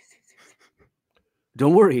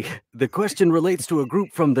 Don't worry. The question relates to a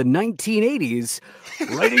group from the 1980s,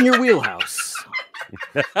 right in your wheelhouse.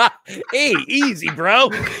 Hey, easy, bro.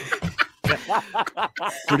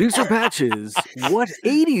 Producer Patches, what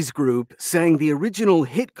 80s group sang the original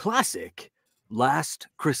hit classic, Last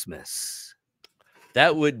Christmas?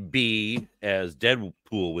 That would be, as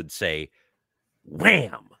Deadpool would say,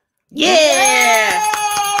 Wham! Yeah!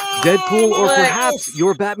 Deadpool, or perhaps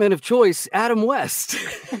your Batman of choice, Adam West.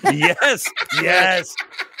 Yes, yes.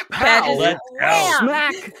 Pow, let's go.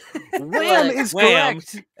 Smack. Wham is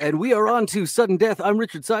correct. And we are on to sudden death. I'm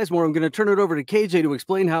Richard Sizemore. I'm going to turn it over to KJ to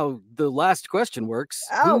explain how the last question works.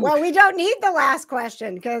 Oh, well, we don't need the last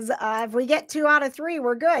question because if we get 2 out of 3,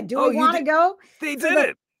 we're good. Do we want to go? They did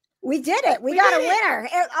it. We did it. We got a winner.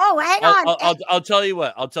 Oh, hang on. I'll tell you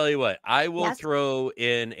what. I will throw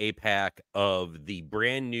in a pack of the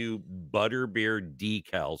brand new Butterbeer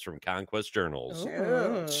decals from Conquest Journals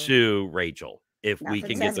to Rachel if we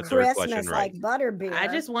can get the third question right. Like Butterbeer. I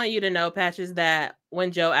just want you to know, Patches, that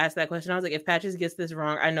when Joe asked that question, I was like, if Patches gets this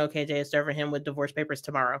wrong, I know KJ is serving him with divorce papers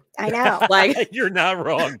tomorrow. I know. Like, you're not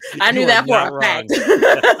wrong. I knew that for a fact.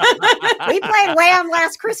 We played Wham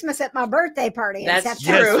last Christmas at my birthday party. That's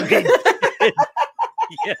true.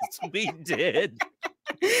 Yes, we did.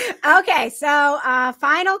 Okay, so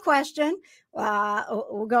final question.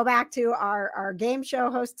 We'll go back to our game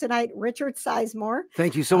show host tonight, Richard Sizemore.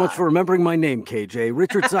 Thank you so much for remembering my name, KJ.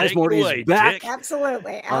 Richard Sizemore is back. Dick.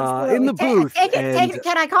 Absolutely. In the booth. Take it.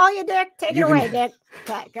 Can I call you Dick? Take it away, Dick.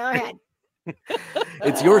 Okay, go ahead.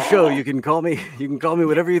 It's your show. You can call me. You can call me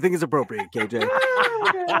whatever you think is appropriate, KJ.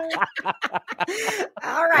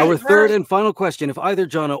 All right. Our third and final question. If either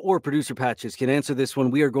Jonna or producer Patches can answer this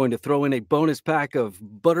one, we are going to throw in a bonus pack of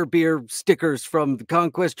butterbeer stickers from the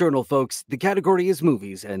Conquest Journal, folks. The category is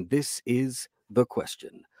movies, and this is the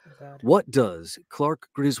question. What does Clark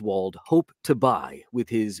Griswold hope to buy with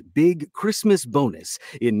his big Christmas bonus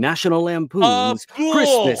in National Lampoon's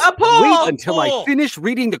Christmas? A pool! Wait until I finish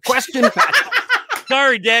reading the question.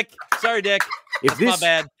 Sorry, Dick. If That's my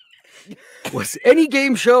bad. was any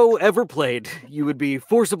game show ever played, you would be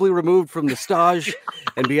forcibly removed from the stage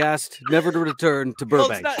and be asked never to return to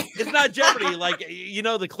Burbank. Well, it's not Jeopardy. Like,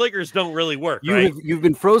 the clickers don't really work, right? You've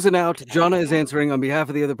been frozen out. Jonna is answering on behalf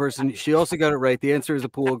of the other person. She also got it right. The answer is a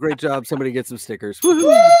pool. Great job. Somebody get some stickers. Woo-hoo!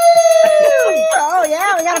 Oh,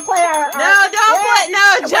 yeah. We got to play our. No, don't play.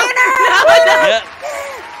 No, Joe.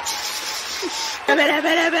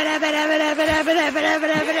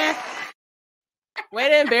 Way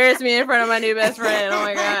to embarrass me in front of my new best friend. Oh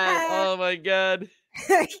my god. Oh my god.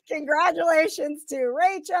 Congratulations to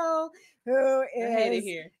Rachel, who is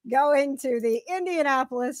going to the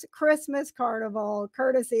Indianapolis Christmas Carnival,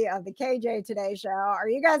 courtesy of the KJ Today Show. Are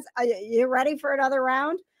you ready for another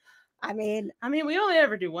round? I mean, we only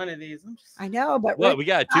ever do one of these. I know, but we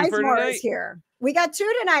got two for tonight. Here. We got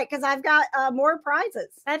two tonight because I've got more prizes.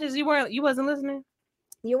 Patches, you wasn't listening.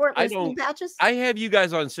 You weren't listening, Patches? I have you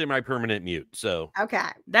guys on semi-permanent mute, so. Okay.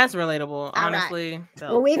 That's relatable, honestly. Right. So.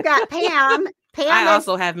 Well, we've got Pam. I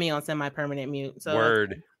also have me on semi-permanent mute. So.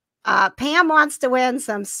 Word. Pam wants to win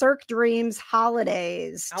some Cirque Dreams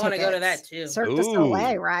holidays. I want to go to that too. Cirque du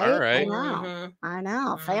Soleil, right? All right. I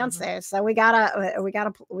know. Fancy. So we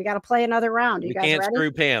gotta play another round. You guys can't ready?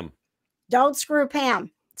 Screw Pam. Don't screw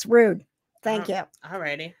Pam. It's rude. Thank you. All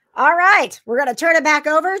righty. All right, we're going to turn it back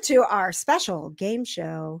over to our special game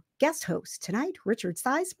show guest host tonight, Richard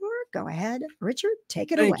Sizemore. Go ahead, Richard,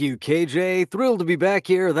 take it away. Thank you, KJ. Thrilled to be back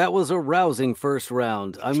here. That was a rousing first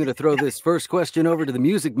round. I'm going to throw this first question over to the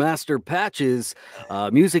music master, Patches.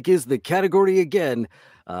 Music is the category again.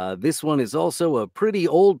 This one is also a pretty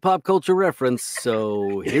old pop culture reference,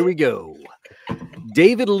 so here we go.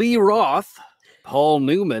 David Lee Roth, Paul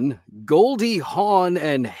Newman, Goldie Hawn,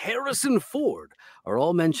 and Harrison Ford are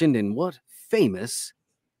all mentioned in what famous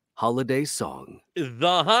holiday song?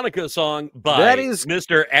 The Hanukkah song by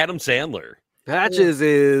Mr. Adam Sandler. Patches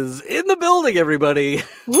is in the building, everybody.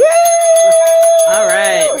 Woo! All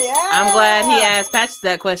right. Yeah. I'm glad he asked Patches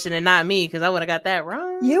that question and not me, because I would have got that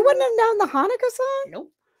wrong. You wouldn't have known the Hanukkah song?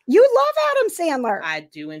 Nope. You love Adam Sandler. I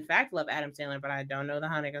do, in fact, love Adam Sandler, but I don't know the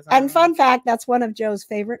Hanukkah song. And fun fact, that's one of Joe's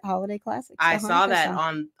favorite holiday classics. I saw that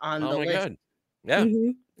song. on the list. God. Yeah.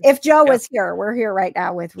 Mm-hmm. If Joe was here, we're here right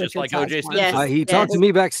now with just Richard. Like OJ yes, he talked to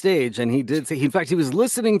me backstage, and he did say, in fact, he was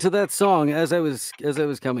listening to that song as I was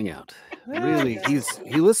coming out. Really,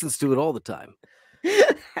 he listens to it all the time.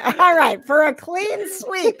 All right, for a clean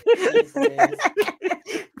sweep,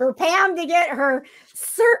 for Pam to get her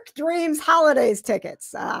Cirque Dreams holidays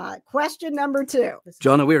tickets. Question number 2.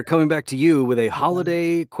 Jonna, we are coming back to you with a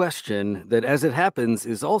holiday question that, as it happens,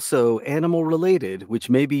 is also animal related, which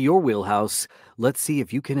may be your wheelhouse. Let's see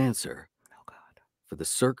if you can answer. Oh God! For the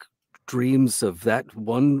Cirque Dreams of that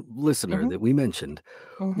one listener that we mentioned,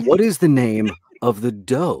 what is the name of the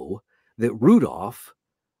doe that Rudolph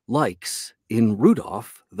likes in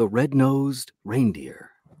Rudolph the Red-Nosed Reindeer?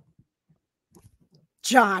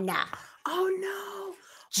 Jonna. Oh no.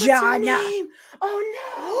 Jonna.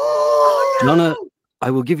 Oh no. Jonna, I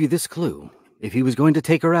will give you this clue. If he was going to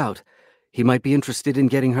take her out, he might be interested in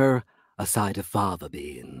getting her a side of fava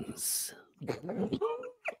beans.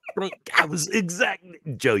 I was exactly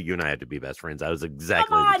Joe. You and I had to be best friends. I was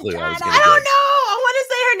exactly Come on, the clue I was Jonna. going I to don't know. I want to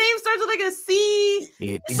say her name starts with like a C.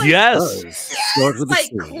 It Yes. does start with a Like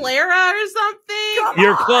C. Clara or something.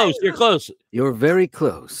 You're close. You're close. You're very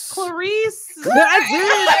close. Clarice. That's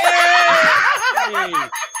it.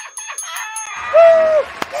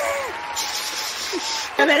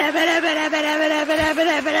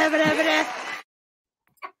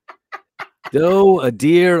 Doe, a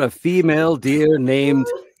deer, a female deer named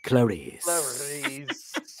Clarice.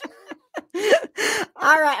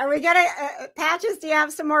 All right, are we gonna Patches? Do you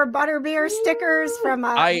have some more butterbeer stickers from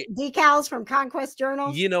decals from Conquest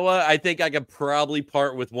Journal? You know what? I think I could probably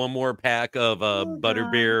part with one more pack of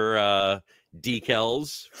butterbeer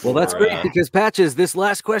decals. Well, that's great because Patches, this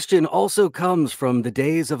last question also comes from the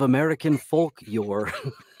days of American folk yore.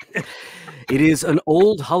 It is an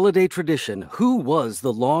old holiday tradition. Who was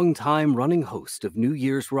the longtime running host of New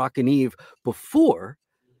Year's Rockin' Eve before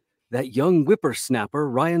that young whippersnapper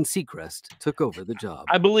Ryan Seacrest took over the job?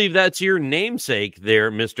 I believe that's your namesake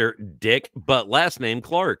there, Mr. Dick, but last name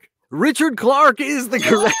Clark. Richard Clark is the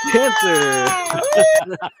correct answer.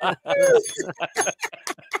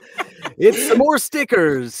 It's some more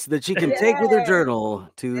stickers that she can take with her journal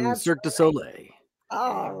to Cirque du Soleil.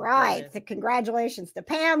 All right. Congratulations to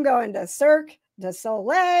Pam going to Cirque du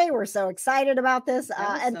Soleil. We're so excited about this.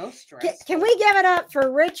 And so can we give it up for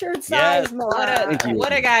Richard Sizemore?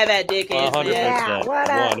 What a guy that Dick is. 100%. Yeah, what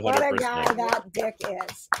a 100%. guy that Dick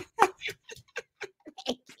is.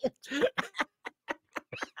 Thank you.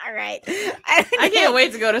 All right. I can't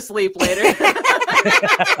wait to go to sleep later.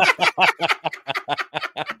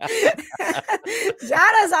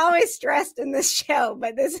 Jana's always stressed in this show,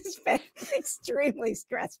 but this has been extremely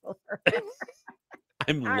stressful for her.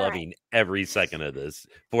 I'm loving every second of this.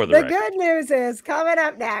 For the record. Good news is coming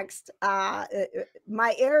up next, my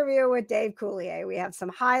interview with Dave Coulier. We have some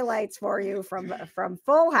highlights for you from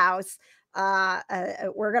Full House.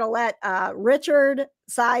 We're going to let Richard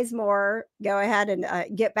Sizemore go ahead and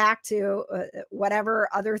get back to whatever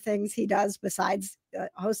other things he does besides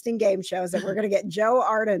hosting game shows. And we're going to get Joe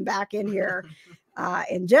Arden back in here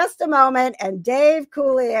in just a moment. And Dave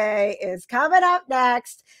Coulier is coming up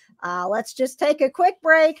next. Let's just take a quick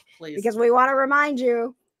break, please, because we want to remind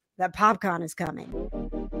you that PopCon is coming.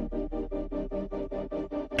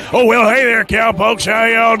 Oh, well, hey there, cowpokes. How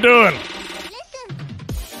y'all doing?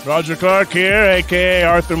 Roger Clark here, a.k.a.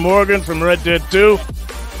 Arthur Morgan from Red Dead 2.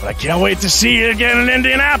 But I can't wait to see you again in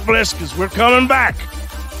Indianapolis, because we're coming back.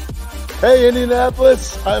 Hey,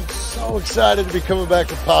 Indianapolis. I'm so excited to be coming back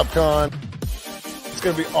to PopCon. It's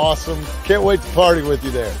going to be awesome. Can't wait to party with you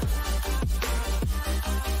there.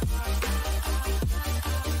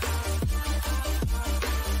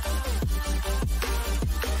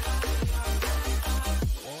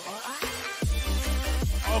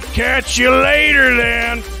 I'll catch you later,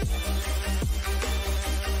 then.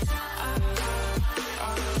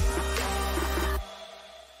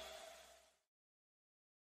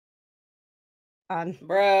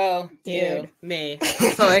 Bro, dude, me.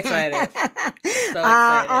 I'm so excited.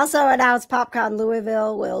 Also announced PopCon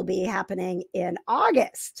Louisville will be happening in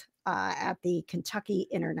August at the Kentucky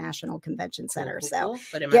International Convention Center. So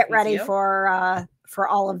get ready for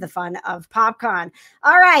all of the fun of PopCon.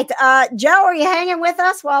 All right, Joe, are you hanging with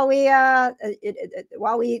us while we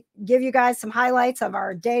give you guys some highlights of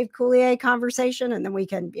our Dave Coulier conversation, and then we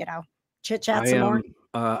can chit chat some more?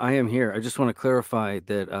 I am here. I just want to clarify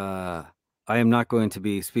that I am not going to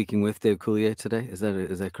be speaking with Dave Coulier today. Is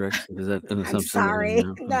that correct? Is that an assumption? I'm sorry.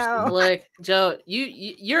 No. Look, Joe,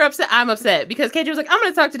 you're upset. I'm upset because KJ was like, I'm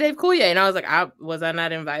going to talk to Dave Coulier. And I was like, was I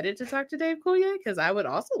not invited to talk to Dave Coulier? Because I would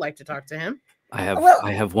also like to talk to him. I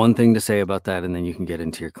have one thing to say about that, and then you can get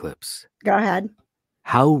into your clips. Go ahead.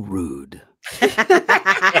 How rude. I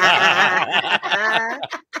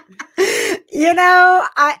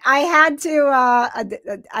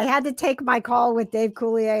had to take my call with Dave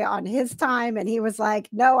Coulier on his time, and he was like,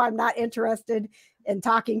 no, I'm not interested in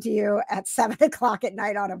talking to you at 7:00 at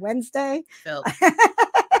night on a Wednesday.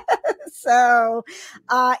 So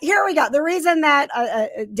here we go. The reason that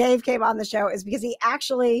Dave came on the show is because he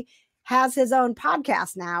actually has his own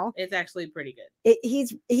podcast now. It's actually pretty good.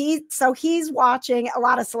 He's watching. A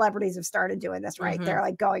lot of celebrities have started doing this, right? Mm-hmm. They're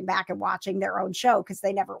like going back and watching their own show because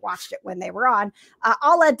they never watched it when they were on.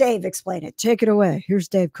 I'll let Dave explain it. Take it away. Here's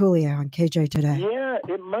Dave Coulier on KJ Today. Yeah,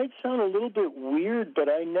 it might sound a little bit weird, but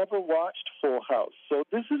I never watched Full House. So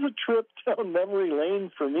this is a trip down memory lane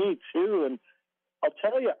for me, too. And I'll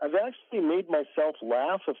tell you, I've actually made myself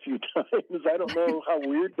laugh a few times. I don't know how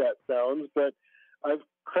weird that sounds, but I've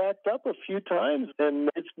cracked up a few times,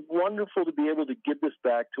 and it's wonderful to be able to give this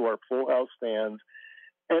back to our Full House fans.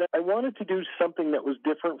 And I wanted to do something that was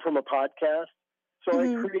different from a podcast, so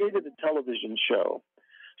I created a television show.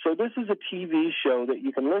 So this is a TV show that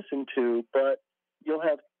you can listen to, but you'll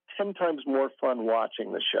have 10 times more fun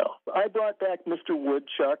watching the show. I brought back Mr.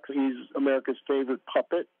 Woodchuck. He's America's favorite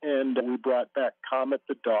puppet, and we brought back Comet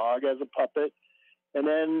the dog as a puppet. And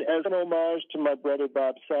then, as an homage to my brother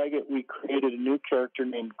Bob Saget, we created a new character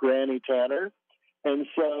named Granny Tanner. And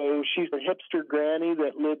so she's a hipster granny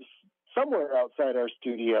that lives somewhere outside our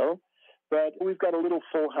studio. But we've got a little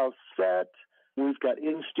Full House set. We've got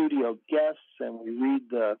in-studio guests, and we read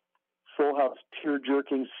the Full House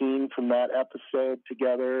tear-jerking scene from that episode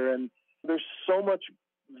together. And there's so much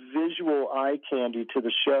visual eye candy to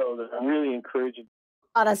the show that I'm really encouraging.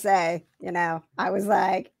 I gotta say, I was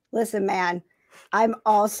like, listen, man, I'm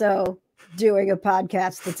also doing a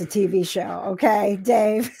podcast that's a TV show. Okay,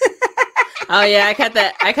 Dave. Oh yeah, I cut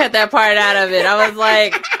that part out of it. I was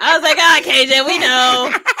like, KJ, we know.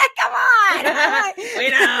 Come on. We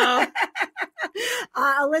know.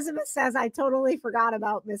 Elizabeth says, I totally forgot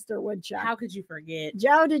about Mr. Woodchuck. How could you forget?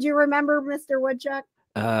 Joe, did you remember Mr. Woodchuck?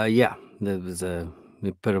 Yeah, there was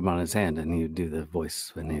we put him on his hand and he would do the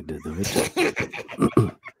voice when he did the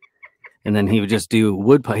Woodchuck. And then he would just do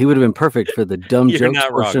wood. He would have been perfect for the dumb jokes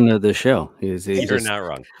portion of the show. You're not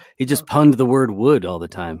wrong. He just punned the word wood all the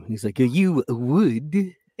time. He's like, "Are you a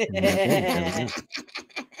wood?" One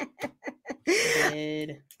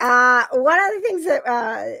of the things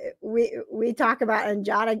that we talk about, and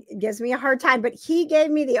John gives me a hard time, but he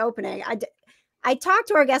gave me the opening. I talked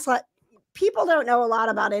to our guest. People don't know a lot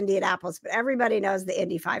about Indianapolis, but everybody knows the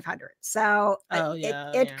Indy 500. So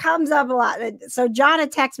it comes up a lot. So John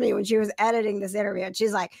had texted me when she was editing this interview, and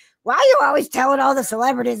she's like, why are you always telling all the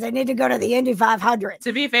celebrities they need to go to the Indy 500?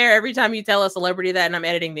 To be fair, every time you tell a celebrity that and I'm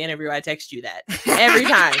editing the interview, I text you that. Every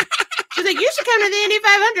time. She's like, you should come to the Indy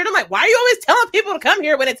 500. I'm like, why are you always telling people to come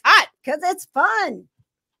here when it's hot? Because it's fun.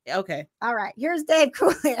 Okay. All right. Here's Dave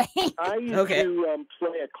Coulier. I used to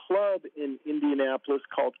play a club in Indianapolis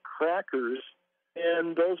called Crackers,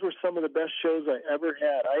 and those were some of the best shows I ever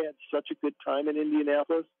had. I had such a good time in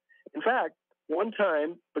Indianapolis. In fact, one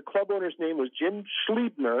time, the club owner's name was Jim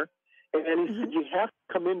Schliebner, and he said, you have to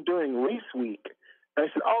come in during race week. And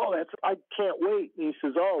I said, I can't wait. And he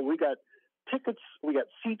says, we got tickets, we got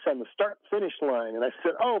seats on the start-finish line. And I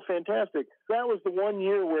said, fantastic. That was the one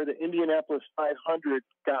year where the Indianapolis 500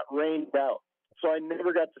 got rained out. So I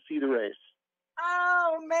never got to see the race.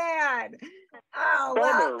 Oh, man. Oh,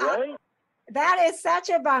 bummer, right? That is such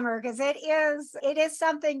a bummer because it is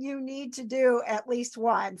something you need to do at least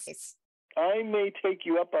once. I may take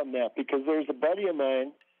you up on that because there's a buddy of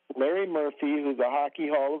mine, Larry Murphy, who's a Hockey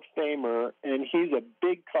Hall of Famer, and he's a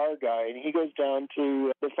big car guy, and he goes down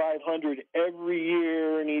to the 500 every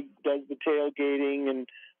year, and he does the tailgating and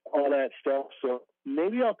all that stuff. So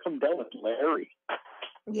maybe I'll come down with Larry.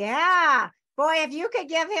 Yeah. Boy, if you could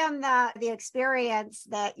give him the experience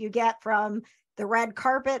that you get from the red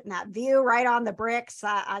carpet and that view right on the bricks,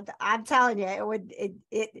 I'm telling you,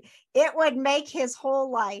 it would make his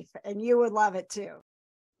whole life, and you would love it too.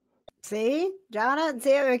 See, Jonna,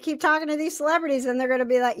 I keep talking to these celebrities, and they're going to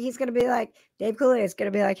be like, he's going to be like, Dave Coulier is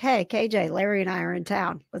going to be like, hey, KJ, Larry and I are in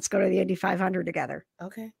town. Let's go to the Indy 500 together.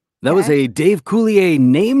 Okay. That was a Dave Coulier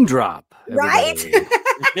name drop. Everybody.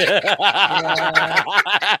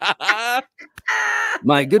 Right?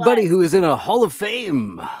 My good buddy who is in a Hall of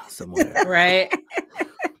Fame somewhere. Right.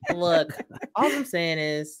 Look, all I'm saying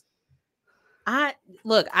is, I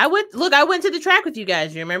went to the track with you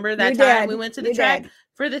guys. You remember that time we went to the track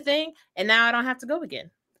for the thing, and now I don't have to go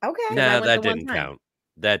again. Okay. No, that didn't count.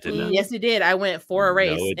 That did not. Yes, it did. I went for a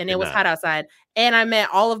race, and it was hot outside, and I met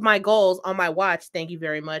all of my goals on my watch. Thank you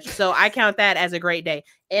very much. So I count that as a great day.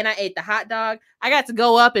 And I ate the hot dog. I got to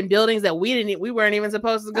go up in buildings that we weren't even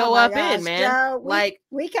supposed to go up in, man. Joe,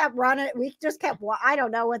 we kept running. We just kept. I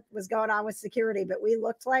don't know what was going on with security, but we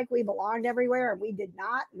looked like we belonged everywhere, and we did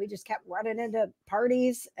not. We just kept running into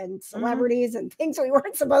parties and celebrities and things we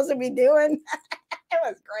weren't supposed to be doing. It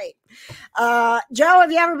was great. Joe,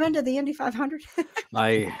 have you ever been to the Indy 500?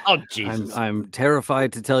 Jesus. I'm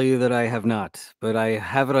terrified to tell you that I have not, but I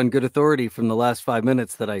have it on good authority from the last 5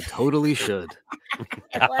 minutes that I totally should.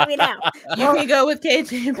 Let me know. You can go with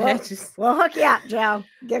KJ and Patches. We'll hook you up, Joe.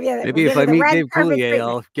 Maybe if I meet Dave Coulier,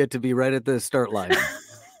 I'll get to be right at the start line.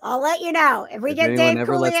 I'll let you know if we get Dave Coulier.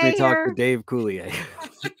 Ever lets me talk to Dave Coulier.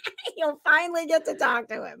 You'll finally get to talk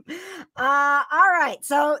to him. All right.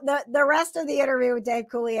 So the rest of the interview with Dave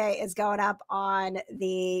Coulier is going up on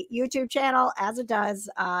the YouTube channel as it does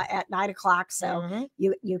at 9:00. So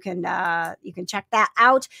you can check that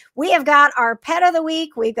out. We have got our pet of the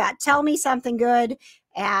week. We've got Tell Me Something Good.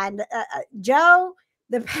 And Joe,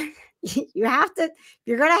 you have to, if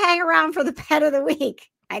you're going to hang around for the pet of the week,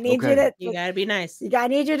 I need you gotta be nice. I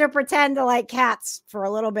need you to pretend to like cats for a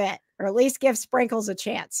little bit, or at least give Sprinkles a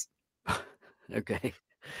chance. Okay.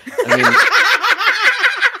 I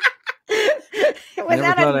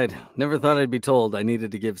never thought I'd be told I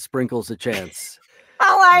needed to give Sprinkles a chance.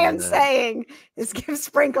 All I am saying is give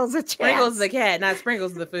Sprinkles a chance. Sprinkles the cat, not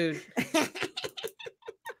Sprinkles the food.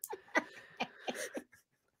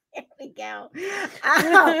 There we go. All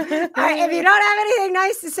right, if you don't have anything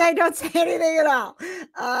nice to say, don't say anything at all.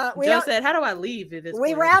 Joe said, how do I leave at this point?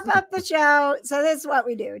 We wrap up the show. So this is what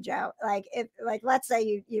we do, Joe. Like let's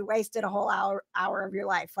say you wasted a whole hour of your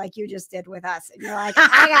life like you just did with us. And you're like,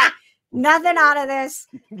 I got nothing out of this.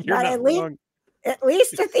 But at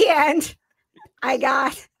least at the end, I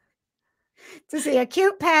got to see a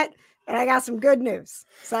cute pet and I got some good news.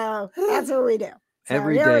 So that's what we do. So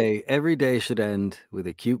every day should end with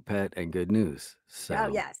a cute pet and good news.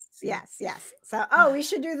 So yes. Yes. So, we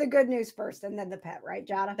should do the good news first and then the pet, right,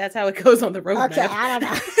 Jada? That's how it goes on the roadmap. Okay, I don't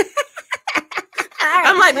know.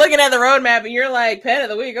 I'm like looking at the roadmap and you're like, pet of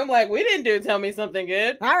the week. I'm like, we didn't do tell me something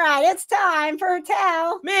good. All right, it's time for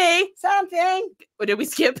tell me something. Or did we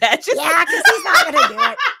skip Patches? Yeah, because he's not going to do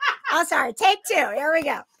it. Oh, sorry. Take 2. Here we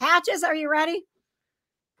go. Patches, are you ready?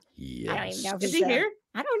 Yes. I don't even know if Is he here?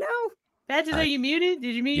 I don't know. Patches, are you muted?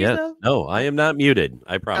 Did you mute Yes. yourself? No, I am not muted.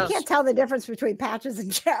 I I promise. can't tell the difference between Patches and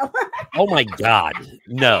Joe. Oh my God.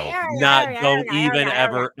 No, don't even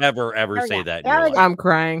ever There we say go. that. There we go. I'm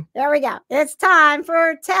crying. There we go. It's time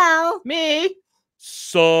for tell me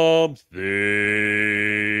something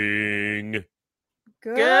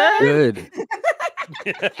good. Good.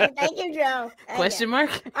 Thank you, Joe. Question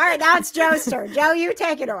mark. All right, now it's Joe's turn. Joe, you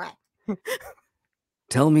take it away.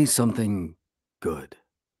 Tell me something good.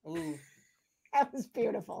 Ooh. That was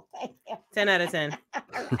beautiful. Thank you. 10 out of 10.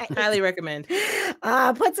 Right. Highly recommend.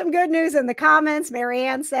 Put some good news in the comments.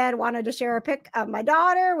 Marianne said, wanted to share a pic of my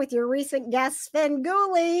daughter with your recent guest, Sven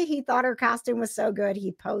Gooley. He thought her costume was so good.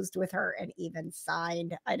 He posed with her and even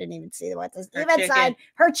signed. I didn't even see what this Her even chicken. signed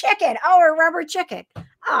her chicken. Oh, her rubber chicken.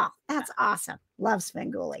 Oh, that's awesome. Love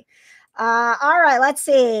Sven Gooley. All right, let's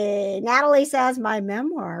see. Natalie says my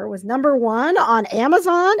memoir was #1 on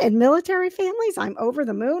Amazon and military families. I'm over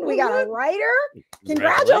the moon. We got a writer.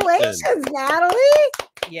 Congratulations, Natalie.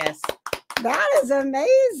 Yes. That is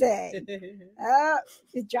amazing.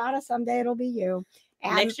 Jonna, someday it'll be you.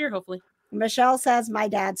 And Next year, hopefully. Michelle says my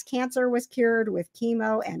dad's cancer was cured with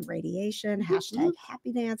chemo and radiation. Hashtag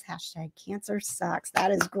happy dance. Hashtag cancer sucks.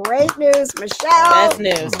 That is great news, Michelle. That's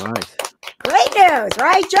news. All right. Great news,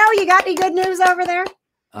 right, Joe? You got any good news over there?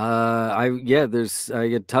 I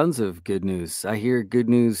get tons of good news. I hear good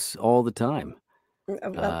news all the time.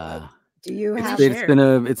 Do you have?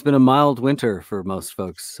 It's been a mild winter for most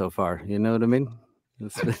folks so far. You know what I mean?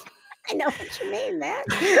 I know what you mean, man.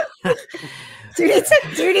 Do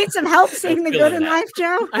you need some help seeing the good in life,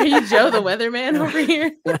 Joe? Are you Joe the weatherman over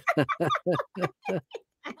here?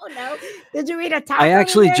 I don't know. Did you eat a taco? I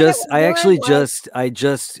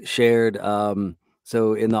just shared.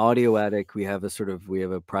 So in the Audio Attic, we have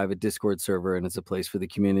a private Discord server, and it's a place for the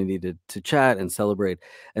community to chat and celebrate.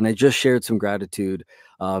 And I just shared some gratitude.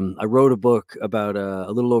 I wrote a book about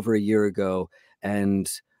a little over a year ago, and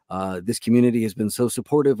this community has been so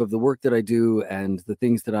supportive of the work that I do and the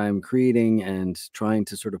things that I'm creating and trying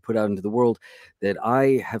to sort of put out into the world that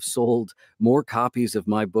I have sold more copies of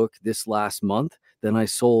my book this last month than I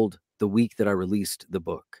sold the week that I released the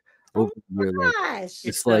book. Oh my gosh.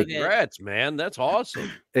 It's so like, good. Congrats, man. That's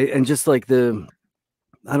awesome. and just like the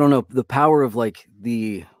power of like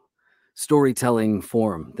the storytelling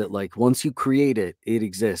form that like once you create it, it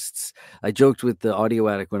exists. I joked with the Audio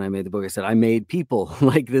Attic when I made the book. I said, I made people.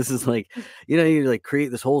 Like this is like, you like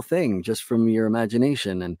create this whole thing just from your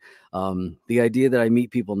imagination. And the idea that I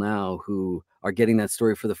meet people now who are getting that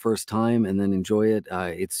story for the first time and then enjoy it,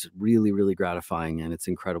 it's really, really gratifying, and it's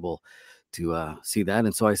incredible to see that.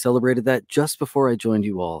 And so I celebrated that just before I joined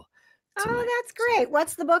you all tonight. Oh, that's great.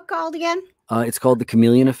 What's the book called again? It's called The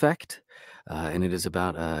Chameleon Effect. And it is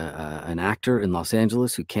about an actor in Los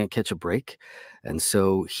Angeles who can't catch a break. And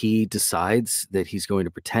so he decides that he's going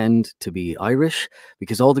to pretend to be Irish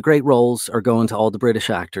because all the great roles are going to all the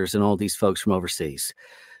British actors and all these folks from overseas.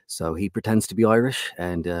 So he pretends to be Irish,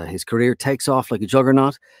 and his career takes off like a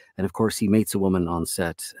juggernaut. And of course, he meets a woman on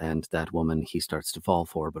set, and that woman he starts to fall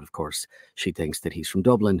for. But of course, she thinks that he's from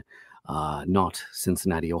Dublin, not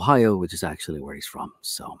Cincinnati, Ohio, which is actually where he's from.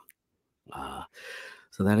 So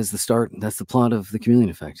that is the start. That's the plot of The Chameleon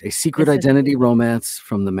Effect, a secret identity romance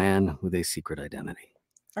from the man with a secret identity.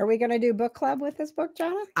 Are we going to do book club with this book,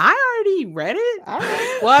 Jonna? I already read it. All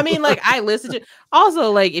right. Well, I mean, like I listened to. Also,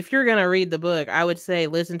 like if you're gonna read the book, I would say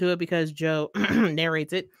listen to it because Joe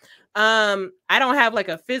narrates it. I don't have like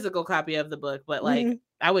a physical copy of the book, but like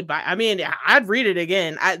I would buy. I mean, I'd read it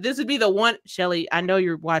again. This would be the one. Shelly, I know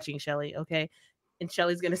you're watching, Shelly. Okay, and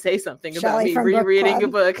Shelly's gonna say something about me rereading a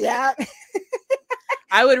book. Yeah.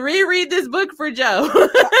 I would reread this book for Joe.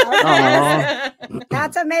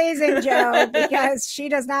 That's amazing, Joe, because she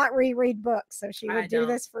does not reread books, so she would do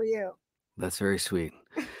this for you. That's very sweet.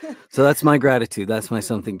 So that's my gratitude. That's my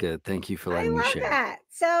something good. Thank you for letting me share. That.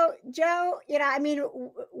 So, Joe, I mean,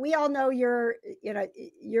 we all know your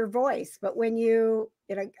voice, but when you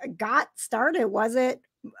got started, was it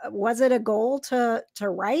a goal to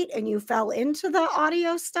write and you fell into the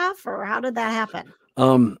audio stuff, or how did that happen?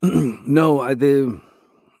 No,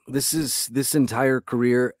 this entire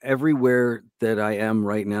career, everywhere that I am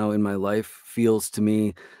right now in my life feels to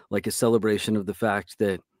me like a celebration of the fact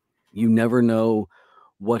that you never know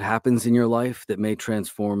what happens in your life that may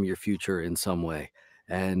transform your future in some way.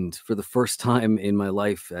 And for the first time in my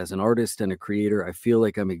life as an artist and a creator, I feel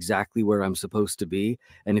like I'm exactly where I'm supposed to be.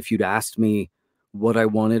 And if you'd asked me what I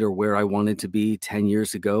wanted or where I wanted to be 10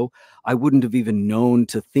 years ago, I wouldn't have even known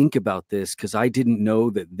to think about this, because I didn't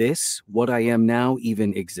know that this, what I am now,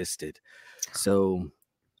 even existed. So,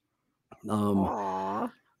 I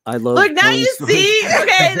love. Look, now you see,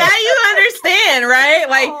 okay, now you understand, right?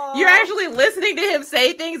 Like, you're actually listening to him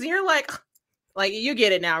say things, and you're like you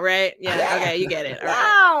get it now, right? Yeah. Okay, you get it.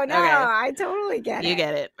 All right. No, okay. I totally get it. You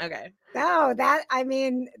get it. Okay. No, that's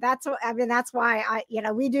why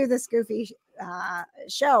we do this goofy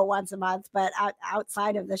show once a month, but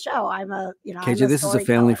outside of the show, I'm a KJ, this is a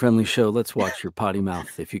family-friendly show. Let's watch your potty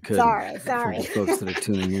mouth, if you could. Sorry. For the folks that are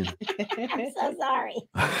tuning in. I'm so sorry.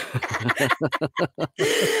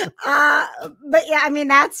 But yeah, I mean,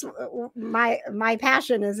 that's my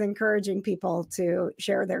passion, is encouraging people to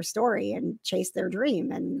share their story and chase their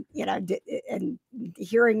dream, and and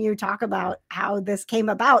hearing you talk about how this came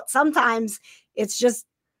about. Sometimes it's just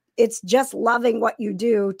loving what you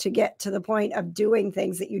do to get to the point of doing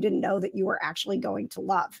things that you didn't know that you were actually going to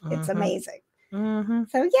love. It's amazing. So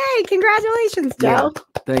yay, congratulations, Joe. Yeah,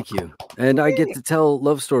 thank you. And I get to tell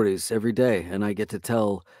love stories every day, and I get to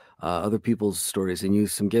tell other people's stories and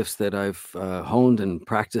use some gifts that I've honed and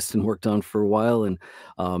practiced and worked on for a while. And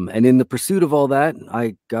in the pursuit of all that,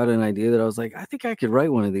 I got an idea that I was like, I think I could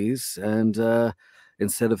write one of these. And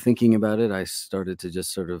instead of thinking about it, I started to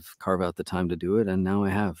just sort of carve out the time to do it. And now I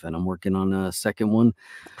have, and I'm working on a second one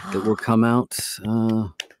that will come out.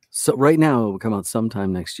 So right now it will come out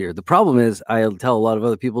sometime next year. The problem is I'll tell a lot of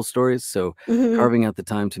other people's stories. So carving out the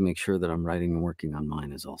time to make sure that I'm writing and working on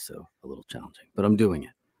mine is also a little challenging, but I'm doing it.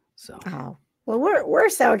 So. Oh, well, we're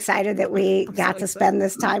so excited that we got to spend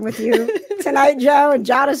this time with you tonight, Joe. And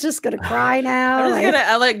Jada's just going to cry now.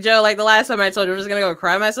 I like Joe, like the last time I told you, I'm just going to go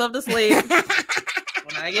cry myself to sleep.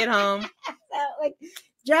 When I get home.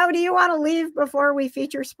 Joe, do you want to leave before we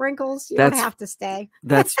feature Sprinkles? You don't have to stay.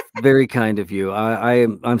 That's very kind of you.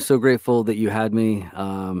 I'm so grateful that you had me.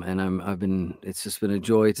 And it's just been a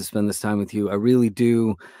joy to spend this time with you. I really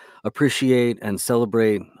do appreciate and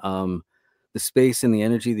celebrate the space and the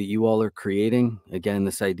energy that you all are creating. Again,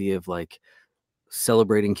 this idea of like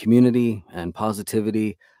celebrating community and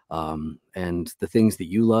positivity, and the things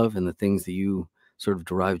that you love and the things that you sort of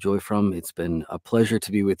derive joy from. It's been a pleasure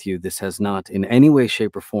to be with you. This has not in any way,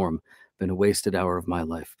 shape, or form been a wasted hour of my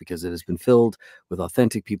life, because it has been filled with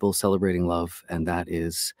authentic people celebrating love, and that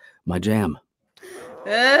is my jam.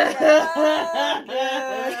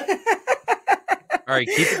 All right,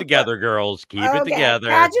 keep it together, girls. Keep it together.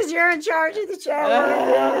 Patches, you're in charge of the show.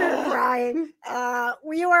 We're crying.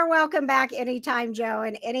 You are welcome back anytime, Joe,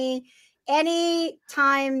 and any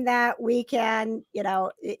time that we can,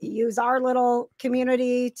 use our little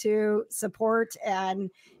community to support and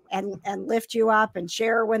lift you up and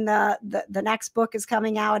share when the next book is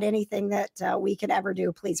coming out. Anything that we can ever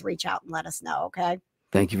do, please reach out and let us know. Okay.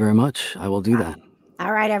 Thank you very much. I will do that.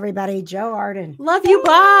 All right, everybody. Joe Arden. Love you.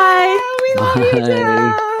 Bye. We love you,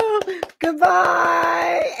 Joe.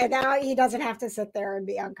 Goodbye. And now he doesn't have to sit there and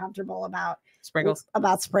be uncomfortable about Sprinkles. All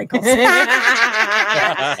right,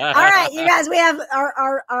 you guys, we have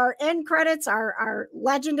our end credits are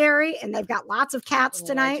legendary, and they've got lots of cats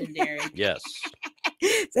tonight. Yes.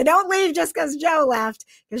 So don't leave just because Joe left,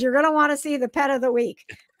 because you're going to want to see the pet of the week.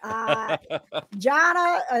 Jada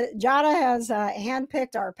has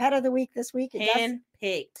handpicked our pet of the week this week.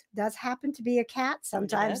 Handpicked. Does happen to be a cat.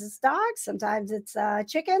 Sometimes it's dogs. Sometimes it's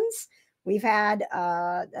chickens. We've had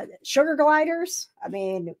sugar gliders. I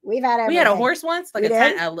mean, we've had everything. We had a horse once, like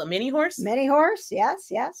a mini horse. Mini horse.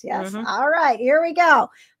 Yes. All right, here we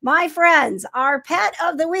go. My friends, our pet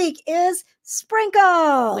of the week is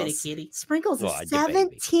Sprinkles. Wait a kitty. Sprinkles is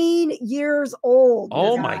 17 years old.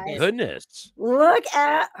 Oh my goodness. Look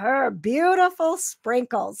at her beautiful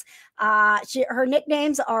Sprinkles. Her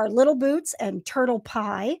nicknames are Little Boots and Turtle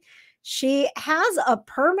Pie. She has a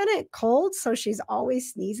permanent cold, so she's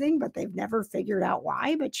always sneezing, but they've never figured out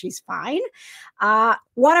why, but she's fine.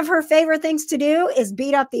 One of her favorite things to do is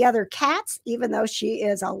beat up the other cats, even though she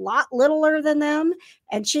is a lot littler than them.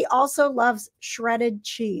 And she also loves shredded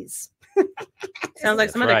cheese. Sounds like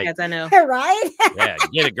some other cats I know. Right? Yeah,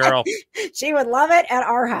 get it, girl. She would love it at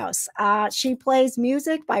our house. She plays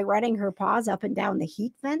music by running her paws up and down the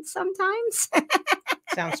heat vent sometimes.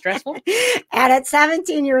 Sounds stressful. And at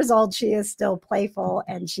 17 years old, she is still playful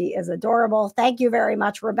and she is adorable. Thank you very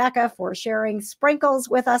much, Rebecca, for sharing Sprinkles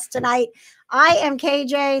with us tonight. I am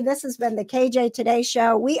KJ. This has been the KJ Today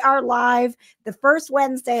Show. We are live the first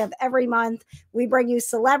Wednesday of every month. We bring you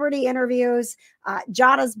celebrity interviews.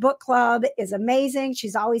 Jada's book club is amazing.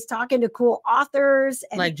 She's always talking to cool authors.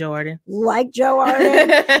 And like Joe Arden. Like Joe Arden.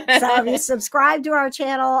 So if you subscribe to our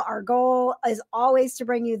channel, our goal is always to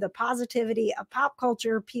bring you the positivity of pop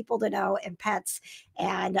culture, people to know, and pets.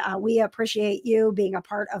 And we appreciate you being a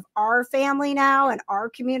part of our family now and our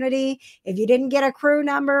community. If you didn't get a crew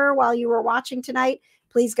number while you were watching tonight,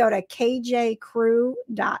 please go to kjcrew.com.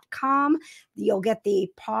 You'll get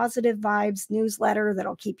the Positive Vibes newsletter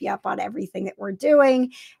that'll keep you up on everything that we're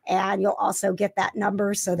doing. And you'll also get that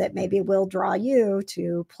number so that maybe we'll draw you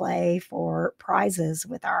to play for prizes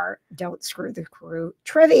with our Don't Screw the Crew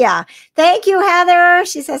trivia. Thank you, Heather.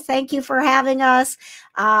 She says, thank you for having us.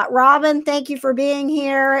 Robin, thank you for being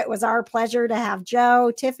here. It was our pleasure to have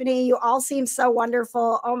Joe. Tiffany, you all seem so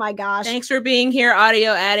wonderful. Oh my gosh. Thanks for being here,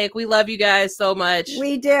 Audio Addict. We love you guys so much.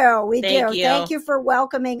 We do. We do. You. Thank you for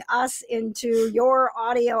welcoming us into your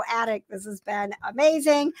Audio Addict. This has been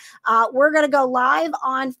amazing. We're going to go live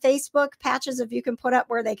on Facebook. Patches, if you can put up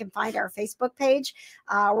where they can find our Facebook page.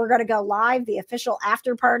 We're going to go live. The official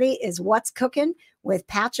after party is What's Cooking with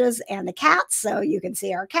Patches and the cats. So you can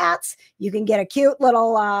see our cats. You can get a cute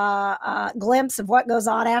little glimpse of what goes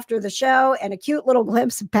on after the show and a cute little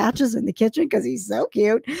glimpse of Patches in the kitchen because he's so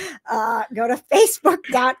cute. Go to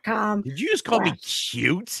facebook.com. Did you just call me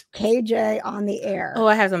cute? KJ on the air. Oh,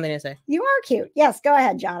 I have something to say. You are cute. Yes, go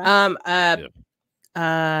ahead, Jana.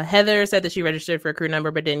 Heather said that she registered for a crew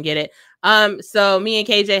number but didn't get it. So me and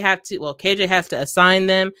KJ KJ has to assign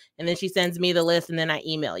them, and then she sends me the list, and then I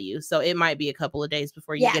email you. So it might be a couple of days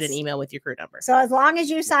before you get an email with your crew number. So as long as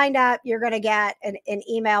you signed up, you're going to get an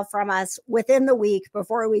email from us within the week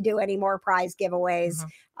before we do any more prize giveaways.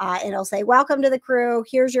 It'll say, welcome to the crew.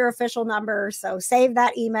 Here's your official number. So save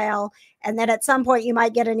that email. And then at some point you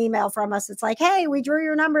might get an email from us. It's like, hey, we drew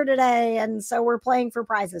your number today. And so we're playing for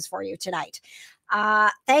prizes for you tonight.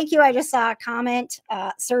 Thank you. I just saw a comment.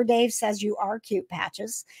 Sir Dave says you are cute,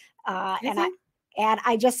 Patches. And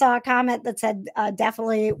I just saw a comment that said,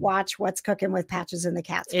 definitely watch What's Cooking with Patches and the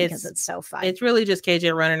Cats because it's so fun. It's really just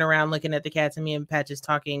KJ running around looking at the cats and me and Patches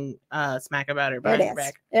talking smack about her. It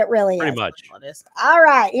is. It really Pretty is. much. All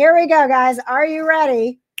right, here we go, guys. Are you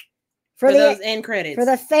ready? For those end credits. For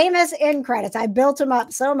the famous end credits. I built them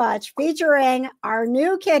up so much, featuring our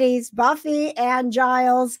new kitties, Buffy and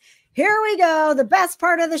Giles. Here we go. The best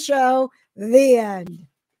part of the show, the end.